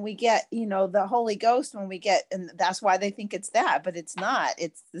covenants and we get, the Holy Ghost when we get, and that's why they think it's that, but it's not.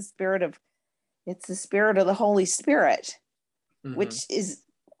 It's the spirit of the Holy Spirit, mm-hmm. which is,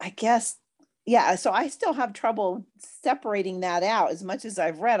 I guess, yeah. So I still have trouble separating that out. As much as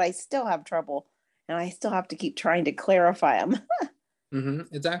I've read, I still have trouble, and I still have to keep trying to clarify them.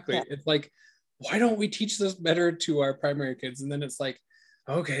 Mm-hmm. Exactly. Yeah. It's like, why don't we teach this better to our primary kids? And then it's like,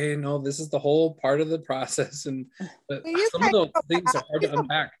 okay, no, this is the whole part of the process. And some of those things are hard to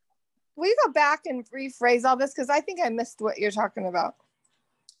unpack. Will you go back and rephrase all this? Because I think I missed what you're talking about.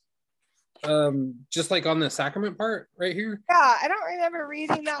 Just like on the sacrament part right here. Yeah, I don't remember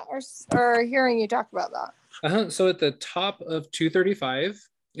reading that or hearing you talk about that. So at the top of 235,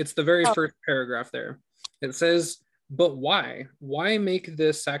 it's the very first paragraph there. It says, but why? Why make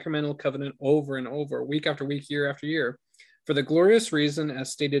this sacramental covenant over and over, week after week, year after year? For the glorious reason,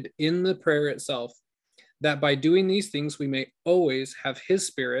 as stated in the prayer itself, that by doing these things, we may always have his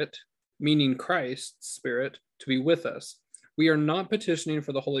spirit, meaning Christ's spirit, to be with us. We are not petitioning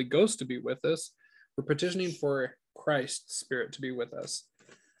for the Holy Ghost to be with us. We're petitioning for Christ's spirit to be with us.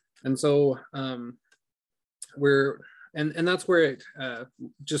 And so and that's where it,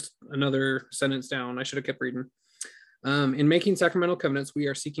 just another sentence down, I should have kept reading. In making sacramental covenants, we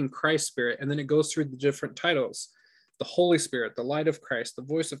are seeking Christ's spirit. And then it goes through the different titles: the Holy Spirit, the light of Christ, the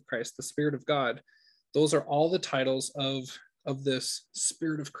voice of Christ, the Spirit of God. Those are all the titles of this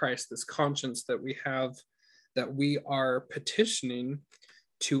Spirit of Christ, this conscience that we have, that we are petitioning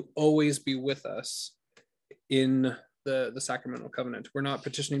to always be with us in the sacramental covenant. We're not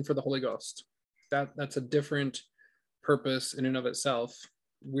petitioning for the Holy Ghost. That's a different purpose in and of itself.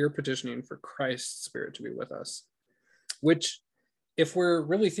 We're petitioning for Christ's spirit to be with us, which, if we're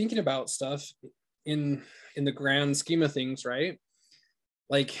really thinking about stuff in the grand scheme of things, right?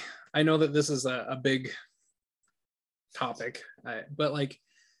 Like, I know that this is a big topic, but like,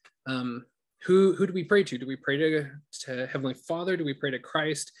 who do we pray to? Do we pray to Heavenly Father? Do we pray to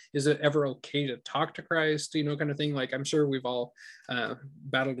Christ? Is it ever okay to talk to Christ? Kind of thing. Like, I'm sure we've all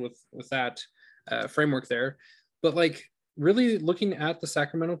battled with that framework there. But like, really looking at the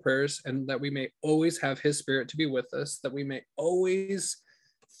sacramental prayers, and that we may always have his spirit to be with us, that we may always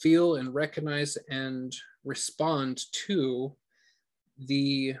feel and recognize and respond to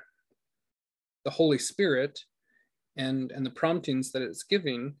the Holy Spirit and the promptings that it's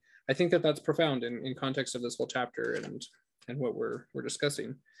giving. I think that that's profound in context of this whole chapter and what we're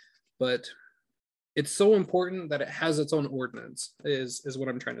discussing. But it's so important that it has its own ordinance, is what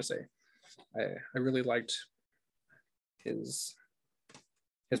I'm trying to say. I really liked his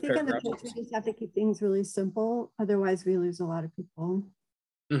I think in the paragraphs. church we just have to keep things really simple, otherwise we lose a lot of people.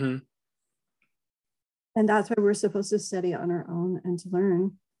 Mm-hmm. And that's why we're supposed to study on our own and to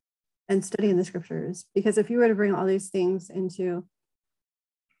learn and study in the scriptures. Because if you were to bring all these things into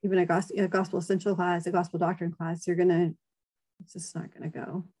even a gospel essential class, a gospel doctrine class, it's just not gonna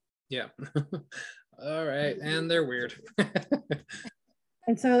go. Yeah. All right. And they're weird.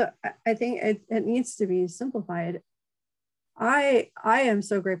 And so I think it needs to be simplified. I am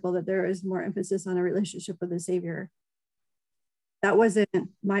so grateful that there is more emphasis on a relationship with the Savior. That wasn't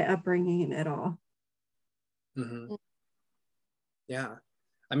my upbringing at all. Mm-hmm. Yeah.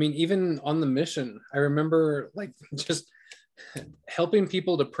 I mean, even on the mission, I remember like just helping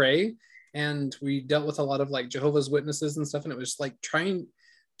people to pray. And we dealt with a lot of like Jehovah's Witnesses and stuff. And it was like trying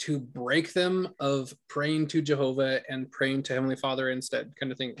to break them of praying to Jehovah and praying to Heavenly Father instead,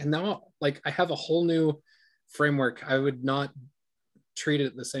 kind of thing. And now like I have a whole new framework. I would not treat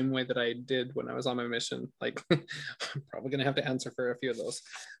it the same way that I did when I was on my mission. Like I'm probably gonna have to answer for a few of those.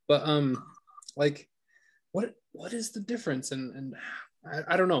 But like what is the difference? And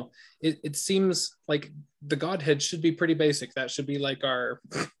I don't know. It seems like the Godhead should be pretty basic. That should be like our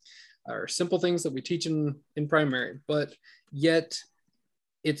simple things that we teach in primary, but yet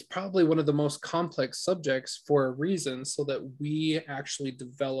it's probably one of the most complex subjects for a reason, so that we actually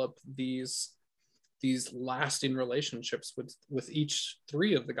develop these lasting relationships with each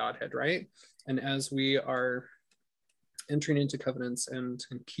three of the Godhead, right? And as we are entering into covenants and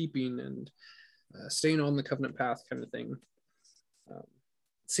keeping and staying on the covenant path kind of thing,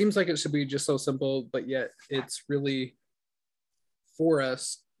 seems like it should be just so simple, but yet it's really for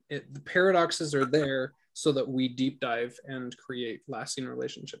us. The paradoxes are there so that we deep dive and create lasting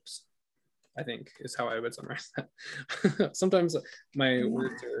relationships, I think is how I would summarize that. Sometimes my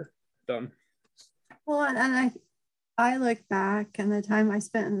words are dumb. Well, and I look back and the time I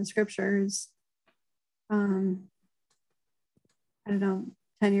spent in the scriptures, I don't know,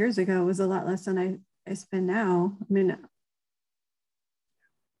 10 years ago was a lot less than I spend now. I mean,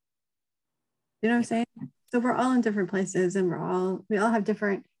 you know what I'm saying? So we're all in different places, and we all have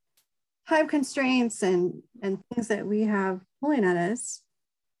different time constraints and things that we have pulling at us.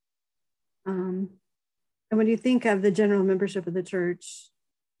 And when you think of the general membership of the church,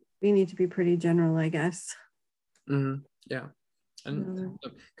 we need to be pretty general, I guess. Mm-hmm. Yeah. And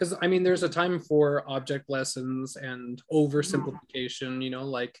because I mean, there's a time for object lessons and oversimplification,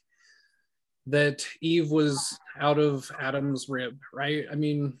 like that Eve was out of Adam's rib, right? I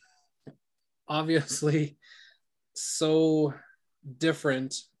mean, obviously so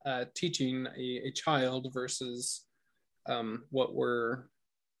different teaching a child versus what we're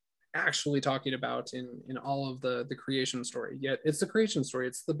actually talking about in all of the creation story. Yet it's the creation story.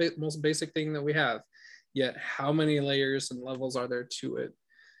 It's the most basic thing that we have. Yet how many layers and levels are there to it?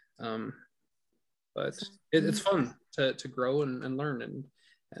 But it's fun to grow and learn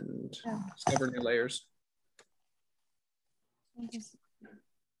and discover new layers.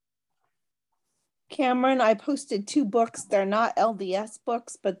 Cameron, I posted 2 books. They're not LDS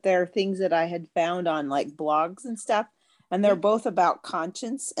books, but they're things that I had found on like blogs and stuff. And they're both about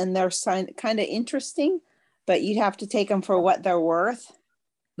conscience, and they're kind of interesting, but you'd have to take them for what they're worth.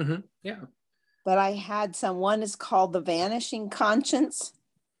 Mm-hmm. Yeah. But I had one is called The Vanishing Conscience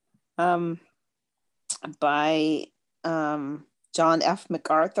by John F.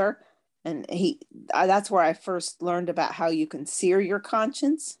 MacArthur. And that's where I first learned about how you can sear your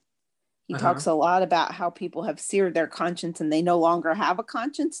conscience. He talks a lot about how people have seared their conscience and they no longer have a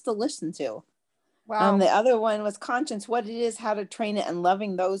conscience to listen to. Wow. The other one was Conscience, What It Is, How to Train It, and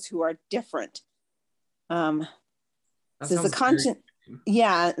Loving Those Who Are Different. Says the conscience.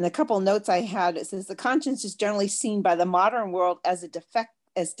 Yeah, and a couple of notes I had, it says the conscience is generally seen by the modern world as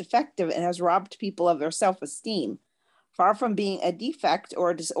defective and has robbed people of their self-esteem. Far from being a defect or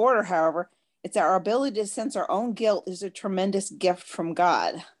a disorder, however, it's our ability to sense our own guilt is a tremendous gift from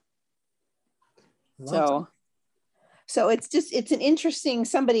God. So it's an interesting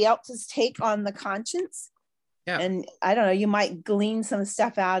somebody else's take on the conscience. Yeah. And I don't know, you might glean some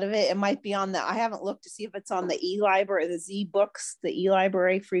stuff out of it. It might be on I haven't looked to see if it's on the e-library, the Z books, the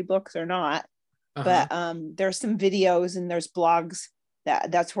e-library free books or not. But there's some videos and there's blogs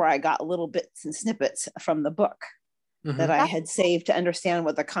that's where I got little bits and snippets from the book that I had saved to understand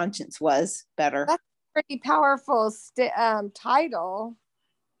what the conscience was better. That's a pretty powerful title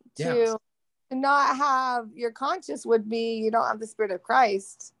to not have your conscience would be you don't have the Spirit of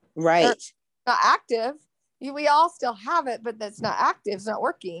Christ. Right. Not active. We all still have it, but that's not active. It's not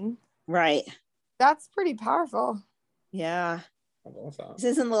working. Right. That's pretty powerful. Yeah. I love that. It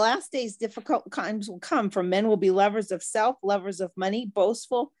says, in the last days, difficult times will come, for men will be lovers of self, lovers of money,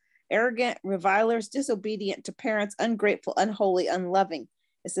 boastful, arrogant, revilers, disobedient to parents, ungrateful, unholy, unloving.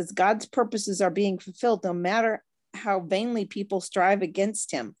 It says God's purposes are being fulfilled no matter how vainly people strive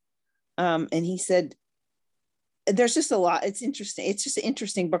against him. And he said, there's just a lot. It's interesting. It's just an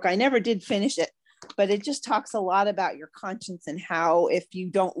interesting book. I never did finish it, but it just talks a lot about your conscience and how, if you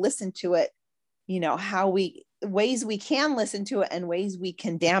don't listen to it, you know, ways we can listen to it and ways we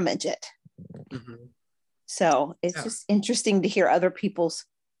can damage it. Mm-hmm. So it's just interesting to hear other people's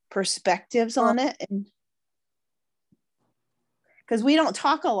perspectives on it. And because we don't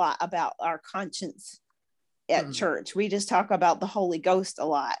talk a lot about our conscience at church. We just talk about the Holy Ghost a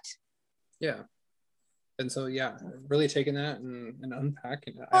lot. Yeah. And so, really taking that and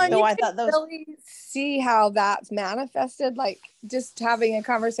unpacking it. Well, I thought those really see how that's manifested, like just having a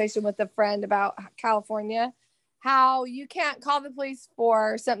conversation with a friend about California, how you can't call the police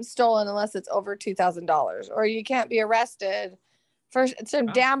for something stolen unless it's over $2,000, or you can't be arrested for some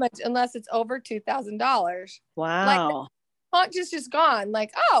damage unless it's over $2,000. Wow. Like, conscience just gone.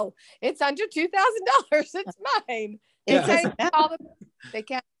 Like, oh, it's under $2,000. It's mine. They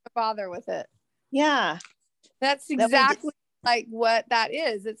can't bother with it. Yeah. That's exactly like what that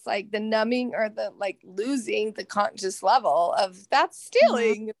is. It's like the numbing or the like losing the conscious level of that's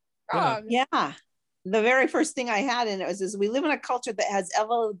stealing. Wrong. Yeah. The very first thing I had in it was we live in a culture that has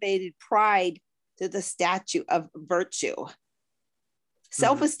elevated pride to the statue of virtue.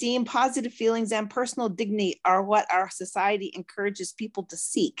 Self-esteem, positive feelings, and personal dignity are what our society encourages people to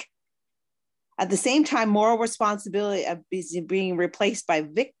seek. At the same time, moral responsibility is being replaced by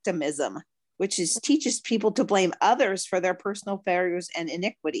victimism, which teaches people to blame others for their personal failures and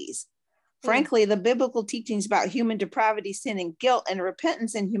iniquities. Frankly, the biblical teachings about human depravity, sin, and guilt, and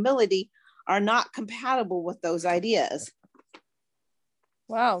repentance and humility are not compatible with those ideas.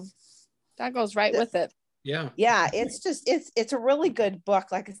 Wow, that goes right with it. Yeah. It's a really good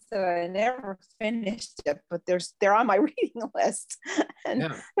book. Like I said, I never finished it, but they're on my reading list.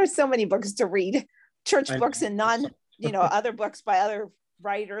 And there's so many books to read, church books and other books by other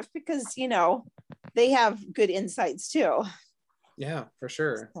writers, because they have good insights too. Yeah, for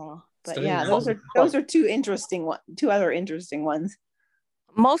sure. So, but those are two other interesting ones.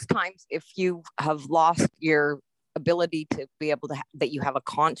 Most times, if you have lost your ability to be able to that you have a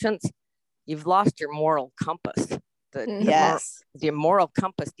conscience, you've lost your moral compass. The moral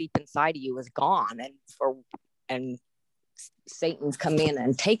compass deep inside of you is gone, and Satan's come in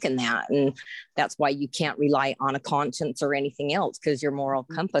and taken that, and that's why you can't rely on a conscience or anything else, because your moral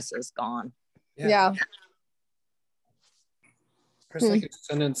compass is gone. Yeah. There's like a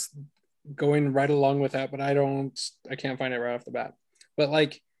sentence going right along with that, but I can't find it right off the bat. But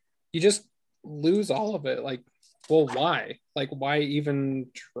like, you just lose all of it. Like, well, why? Like, why even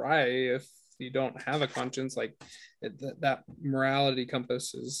try if you don't have a conscience? Like, that morality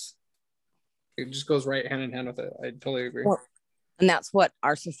compass it just goes right hand in hand with it. I totally agree. Well, and that's what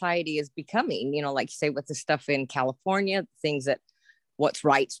our society is becoming, like you say, with the stuff in California, things that what's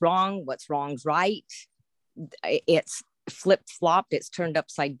right's wrong, what's wrong's right. It's flip-flopped, it's turned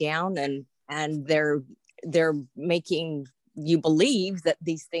upside down, and they're making you believe that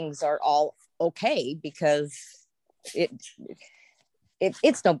these things are all okay because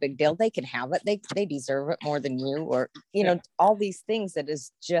it's no big deal. They can have it. They deserve it more than you, or all these things that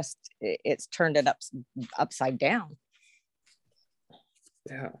is just it's turned it upside down.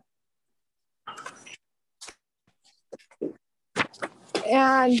 Yeah.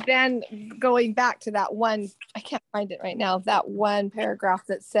 And then going back to that one, I can't find it right now, that one paragraph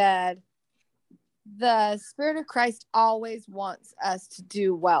that said, the Spirit of Christ always wants us to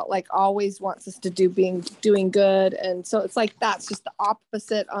do well, like always wants us to doing good. And so it's like, that's just the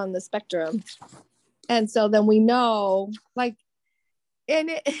opposite on the spectrum. And so then we know, like,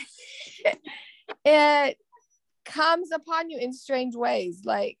 and it comes upon you in strange ways.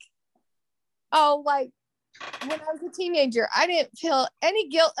 Like, like when I was a teenager, I didn't feel any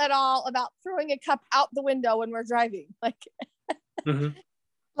guilt at all about throwing a cup out the window when we're driving. Like,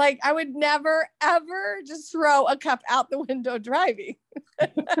 like I would never, ever just throw a cup out the window driving.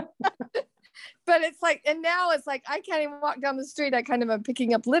 But it's like, and now it's like, I can't even walk down the street. I kind of am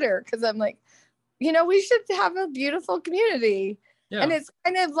picking up litter because I'm like, we should have a beautiful community. Yeah. And it's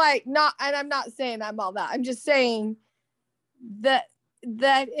kind of like and I'm not saying I'm all that. I'm just saying that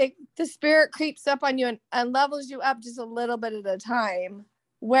the Spirit creeps up on you and levels you up just a little bit at a time,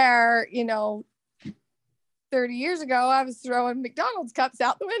 where, 30 years ago, I was throwing McDonald's cups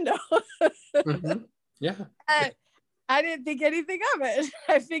out the window. Yeah. I didn't think anything of it.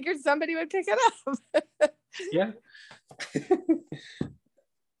 I figured somebody would pick it up. Yeah.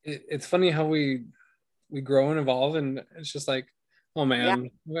 It's funny how we grow and evolve, and it's just like, oh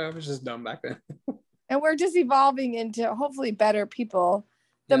man, I was just dumb back then. And we're just evolving into hopefully better people.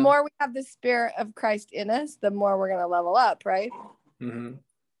 The more we have the Spirit of Christ in us, the more we're going to level up, right? Mm-hmm.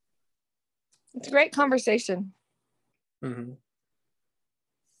 It's a great conversation. Mm-hmm.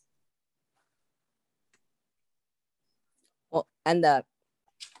 Well, and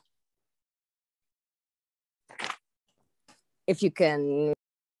if you can.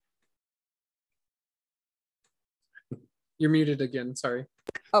 You're muted again. Sorry.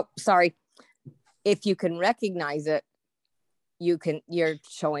 Oh, sorry. If you can recognize it, you're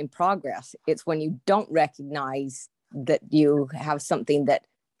showing progress. It's when you don't recognize that you have something that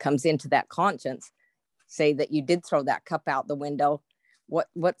comes into that conscience, say that you did throw that cup out the window,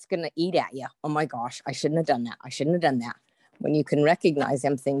 what's going to eat at you? Oh my gosh, I shouldn't have done that. I shouldn't have done that. When you can recognize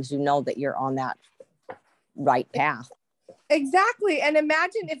them things, you know that you're on that right path. Exactly. And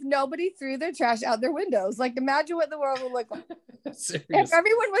imagine if nobody threw their trash out their windows. Like, imagine what the world would look like if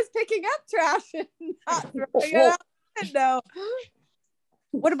everyone was picking up trash and not throwing it out the window.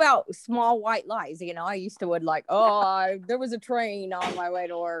 What about small white lies? You know, I used to would like, there was a train on my way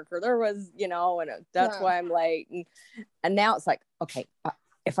to work, or there was, and that's why I'm late. And now it's like, okay,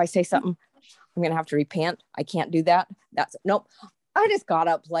 if I say something, I'm going to have to repent. I can't do that. Nope. I just got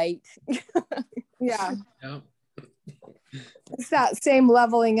up late. Yeah. It's that same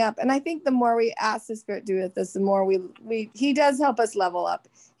leveling up. And I think the more we ask the Spirit to do with us, the more he does help us level up.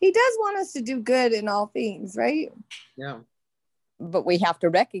 He does want us to do good in all things, right? Yeah. But we have to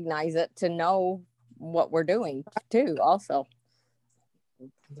recognize it to know what we're doing too, also.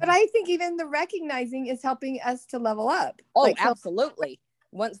 But I think even the recognizing is helping us to level up. Oh, absolutely.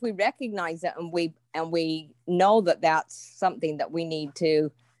 Once we recognize it and we know that that's something that we need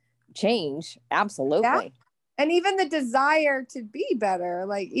to change, absolutely. Yeah. And even the desire to be better,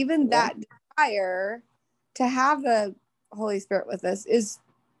 like even that desire to have the Holy Spirit with us is,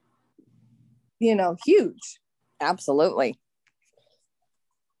 huge. Absolutely.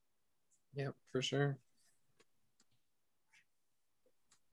 Yeah, for sure.